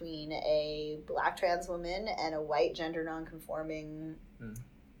conversation between a Black trans woman and a white gender nonconforming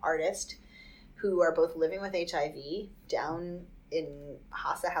artist who are both living with HIV down in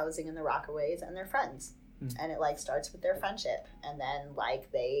Hassa housing in the Rockaways, and they're friends. And it like starts with their friendship, and then like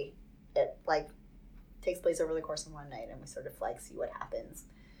it takes place over the course of one night, and we sort of like see what happens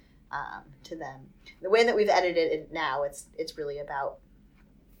to them. The way that we've edited it now, it's really about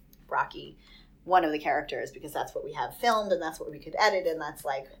Rocky, one of the characters, because that's what we have filmed and that's what we could edit, and that's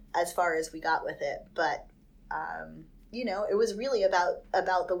like as far as we got with it. But you know, it was really about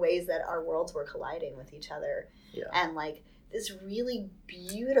the ways that our worlds were colliding with each other, and like this really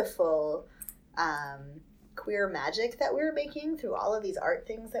beautiful queer magic that we were making through all of these art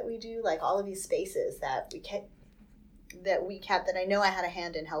things that we do, like all of these spaces that we kept that I know I had a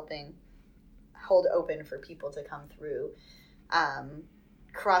hand in helping hold open for people to come through,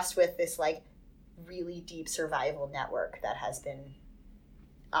 crossed with this like really deep survival network that has been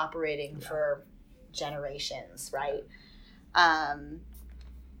operating for generations, right?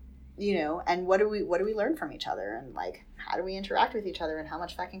 You know, and what do we learn from each other, and like how do we interact with each other, and how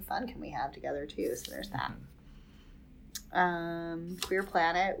much fucking fun can we have together too? So there's that. Queer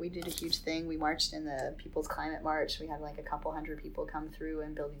Planet, we did a huge thing. We marched in the People's Climate March. We had like a couple hundred people come through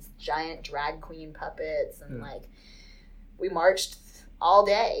and build these giant drag queen puppets, and like we marched all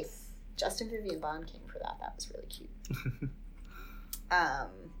day. Justin Vivian Bond came for that. That was really cute.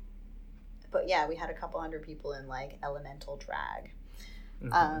 But yeah, we had a couple hundred people in like elemental drag.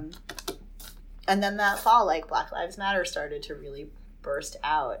 And then that fall, like Black Lives Matter started to really burst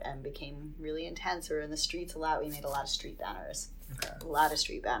out and became really intense. We were in the streets a lot. We made a lot of street banners. A lot of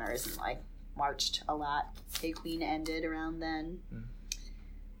street banners, and like marched a lot. Hey Queen ended around then.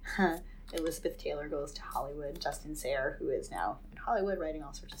 Elizabeth Taylor goes to Hollywood. Justin Sayre, who is now in Hollywood writing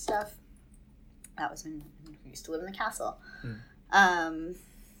all sorts of stuff. That was when we used to live in the castle.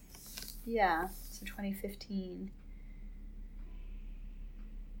 Yeah, so 2015.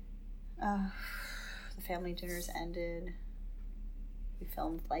 The family dinners ended. We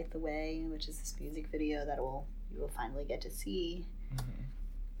filmed Light the Way, which is this music video that you will finally get to see.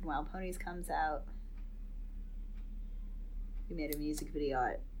 When Wild Ponies comes out. We made a music video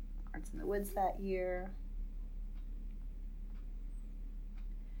at Arts in the Woods that year.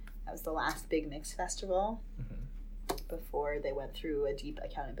 That was the last big Mix Festival before they went through a deep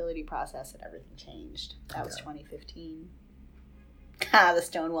accountability process and everything changed. That was 2015. The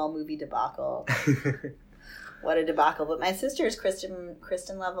Stonewall movie debacle. What a debacle. But my sisters,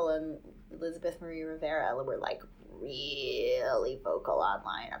 Kristen Lovell and Elizabeth Marie Rivera, were like really vocal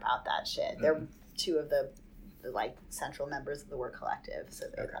online about that shit. They're two of the like central members of the Work Collective, so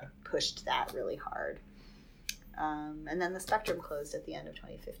they pushed that really hard. And then the Spectrum closed at the end of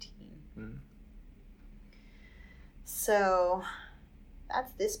 2015. So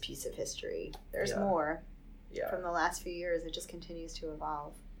that's this piece of history. There's more from the last few years. It just continues to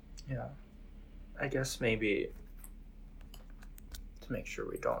evolve. Yeah. I guess maybe to make sure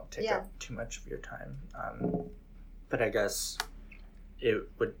we don't take up too much of your time, but I guess it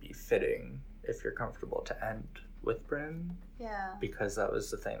would be fitting if you're comfortable to end with Bryn. Yeah. Because that was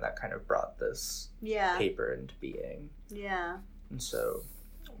the thing that kind of brought this paper into being. Yeah. And so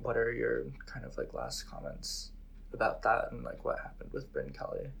what are your kind of like last comments about that and like what happened with Bryn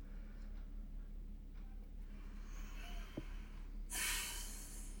Kelly?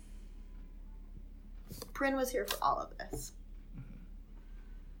 Bryn was here for all of this.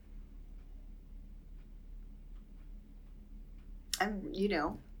 And, you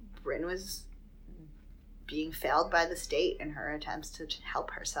know, Bryn was being failed by the state in her attempts to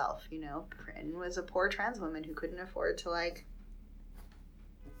help herself. You know, Bryn was a poor trans woman who couldn't afford to, like,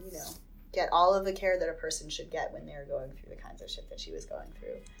 you know, get all of the care that a person should get when they're going through the kinds of shit that she was going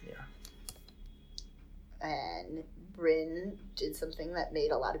through. Yeah. And Bryn did something that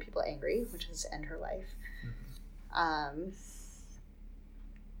made a lot of people angry, which is to end her life.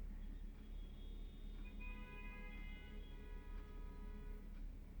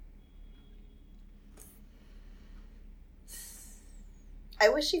 I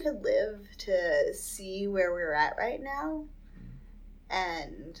wish she could live to see where we're at right now.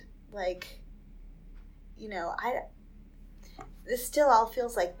 And, like, you know, this still all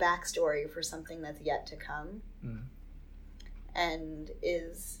feels like backstory for something that's yet to come. And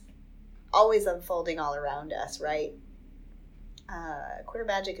is always unfolding all around us, right? Queer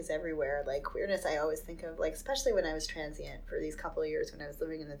magic is everywhere. Like, queerness I always think of, like, especially when I was transient for these couple of years when I was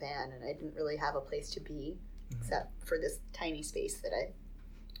living in the van and I didn't really have a place to be except for this tiny space that I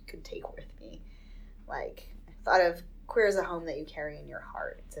could take with me. Like, I thought of queer as a home that you carry in your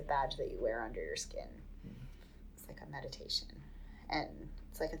heart. It's a badge that you wear under your skin. It's like a meditation. And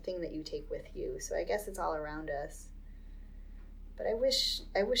it's like a thing that you take with you. So I guess it's all around us. But I wish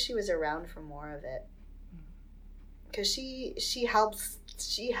she was around for more of it. Because she helps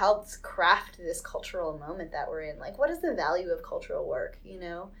craft this cultural moment that we're in. Like, what is the value of cultural work, you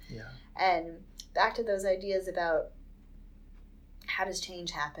know? Yeah. And back to those ideas about how does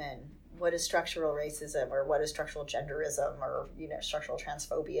change happen? What is structural racism, or what is structural genderism, or, you know, structural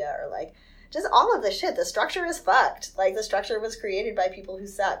transphobia, or like just all of the shit. The structure is fucked. Like, the structure was created by people who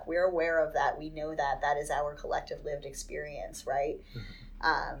suck. We're aware of that. We know that. That is our collective lived experience, right?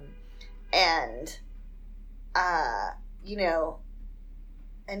 You know,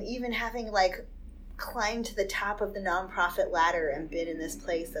 and even having, like, climbed to the top of the nonprofit ladder and been in this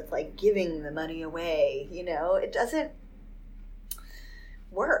place that's, like, giving the money away, you know, it doesn't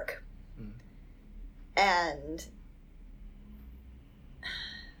work. And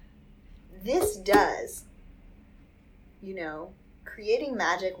this does, you know, creating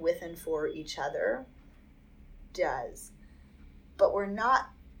magic with and for each other does. But we're not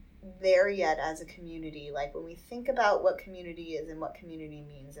there yet as a community. Like, when we think about what community is and what community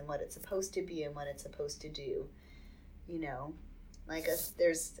means and what it's supposed to be and what it's supposed to do, you know, like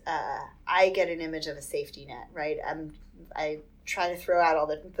I get an image of a safety net, right? I try to throw out all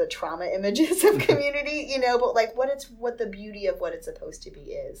the trauma images of community, you know, but like what the beauty of what it's supposed to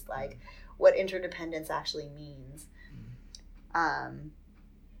be is, like what interdependence actually means.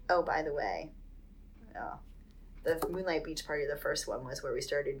 Oh, by the way, the Moonlight Beach Party, the first one, was where we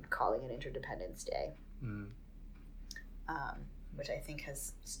started calling it Interdependence Day, which I think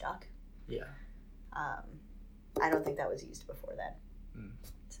has stuck. Yeah. I don't think that was used before then.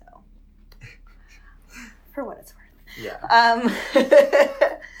 So, for what it's worth. Yeah.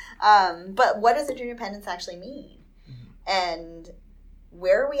 But what does interdependence actually mean? And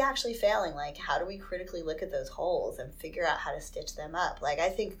where are we actually failing? Like, how do we critically look at those holes and figure out how to stitch them up? Like, I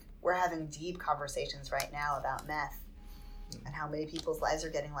think we're having deep conversations right now about meth and how many people's lives are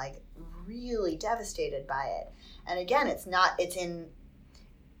getting, like, really devastated by it. And again, it's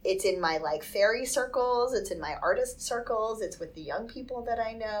in my, like, fairy circles, it's in my artist circles, it's with the young people that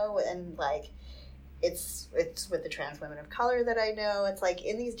I know, and, like, it's with the trans women of color that I know. It's, like,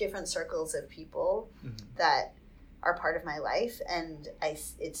 in these different circles of people that are part of my life, and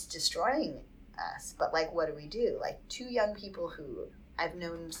it's destroying us. But, like, what do we do? Like, two young people who I've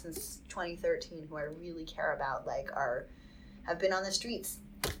known since 2013 who I really care about, like, have been on the streets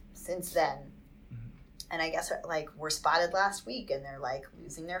since then. And I guess, like, were spotted last week and they're, like,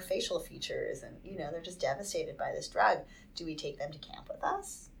 losing their facial features and, you know, they're just devastated by this drug. Do we take them to camp with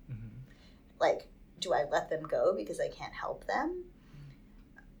us? Like, do I let them go because I can't help them?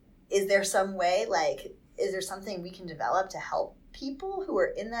 Is there some way, like, is there something we can develop to help people who are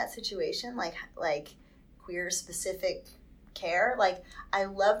in that situation? Like queer specific care. Like, I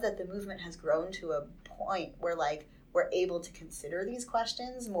love that the movement has grown to a point where, like, we're able to consider these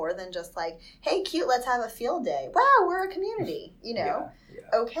questions more than just like, hey, cute, let's have a field day. Wow, we're a community, you know? Yeah.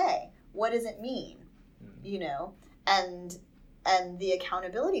 Okay, what does it mean? You know? And the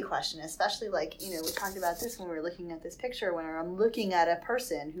accountability question, especially, like, you know, we talked about this when we were looking at this picture, when I'm looking at a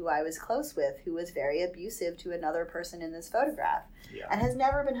person who I was close with who was very abusive to another person in this photograph and has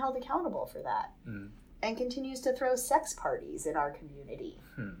never been held accountable for that and continues to throw sex parties in our community,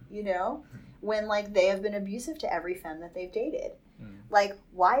 you know, when, like, they have been abusive to every femme that they've dated. Like,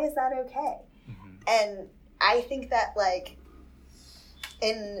 why is that okay? And I think that, like,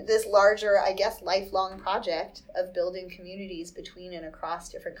 in this larger, I guess, lifelong project of building communities between and across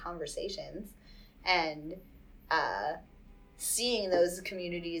different conversations and seeing those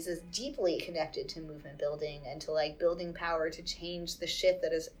communities as deeply connected to movement building and to, like, building power to change the shit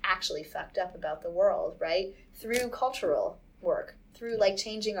that is actually fucked up about the world, right? Through cultural work, through, like,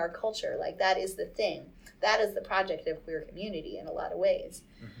 changing our culture. Like, that is the thing. That is the project of queer community in a lot of ways.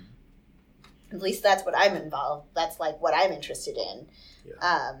 At least that's what I'm involved. That's, like, what I'm interested in.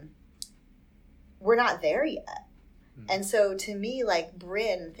 We're not there yet. And so to me, like,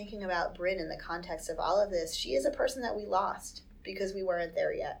 Bryn, thinking about Bryn in the context of all of this, she is a person that we lost because we weren't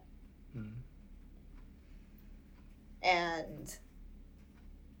there yet. And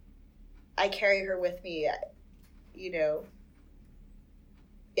I carry her with me, you know,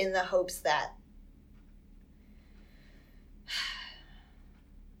 in the hopes that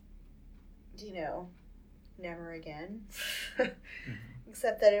you know, never again.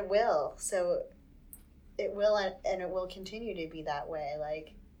 Except that it will. So it will, and it will continue to be that way,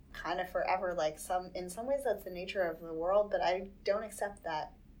 like, kind of forever. Like, in some ways that's the nature of the world, but I don't accept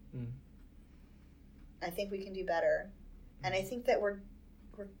that. I think we can do better. And I think that we're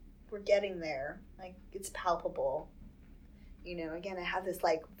getting there. Like, it's palpable. You know, again, I have this,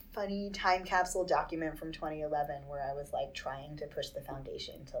 like, funny time capsule document from 2011 where I was, like, trying to push the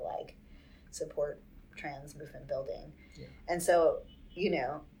foundation to, like, support trans movement building. And so, you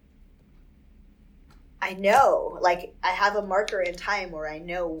know, I know, like, I have a marker in time where I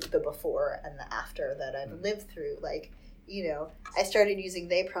know the before and the after that I've lived through. Like, you know, I started using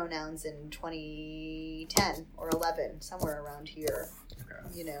they pronouns in 2010 or 11, somewhere around here,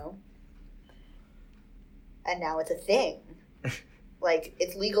 you know, and now it's a thing. Like,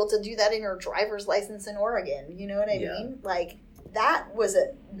 it's legal to do that in your driver's license in Oregon. You know what I mean? Like, that was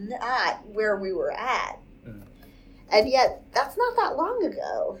not where we were at. And yet, that's not that long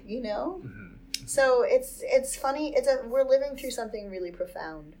ago, you know? So it's funny. We're living through something really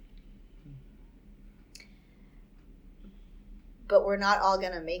profound. But we're not all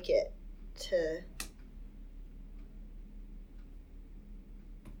going to make it to,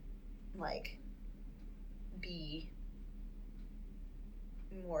 like, be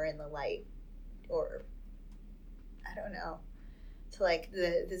more in the light, or I don't know, to, like,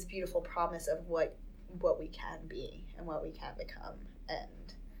 this beautiful promise of what we can be and what we can become.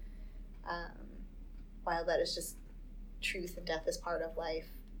 And while that is just truth and death is part of life,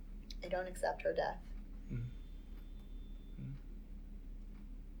 I don't accept her death.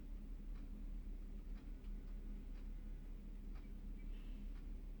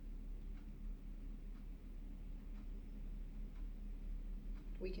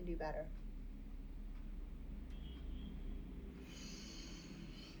 We can do better.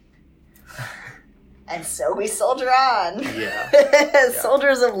 And so we soldier on.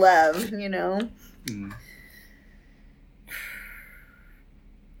 Soldiers of love, you know?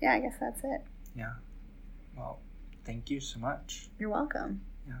 Yeah, I guess that's it. Yeah. Well, thank you so much. You're welcome.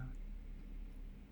 Yeah.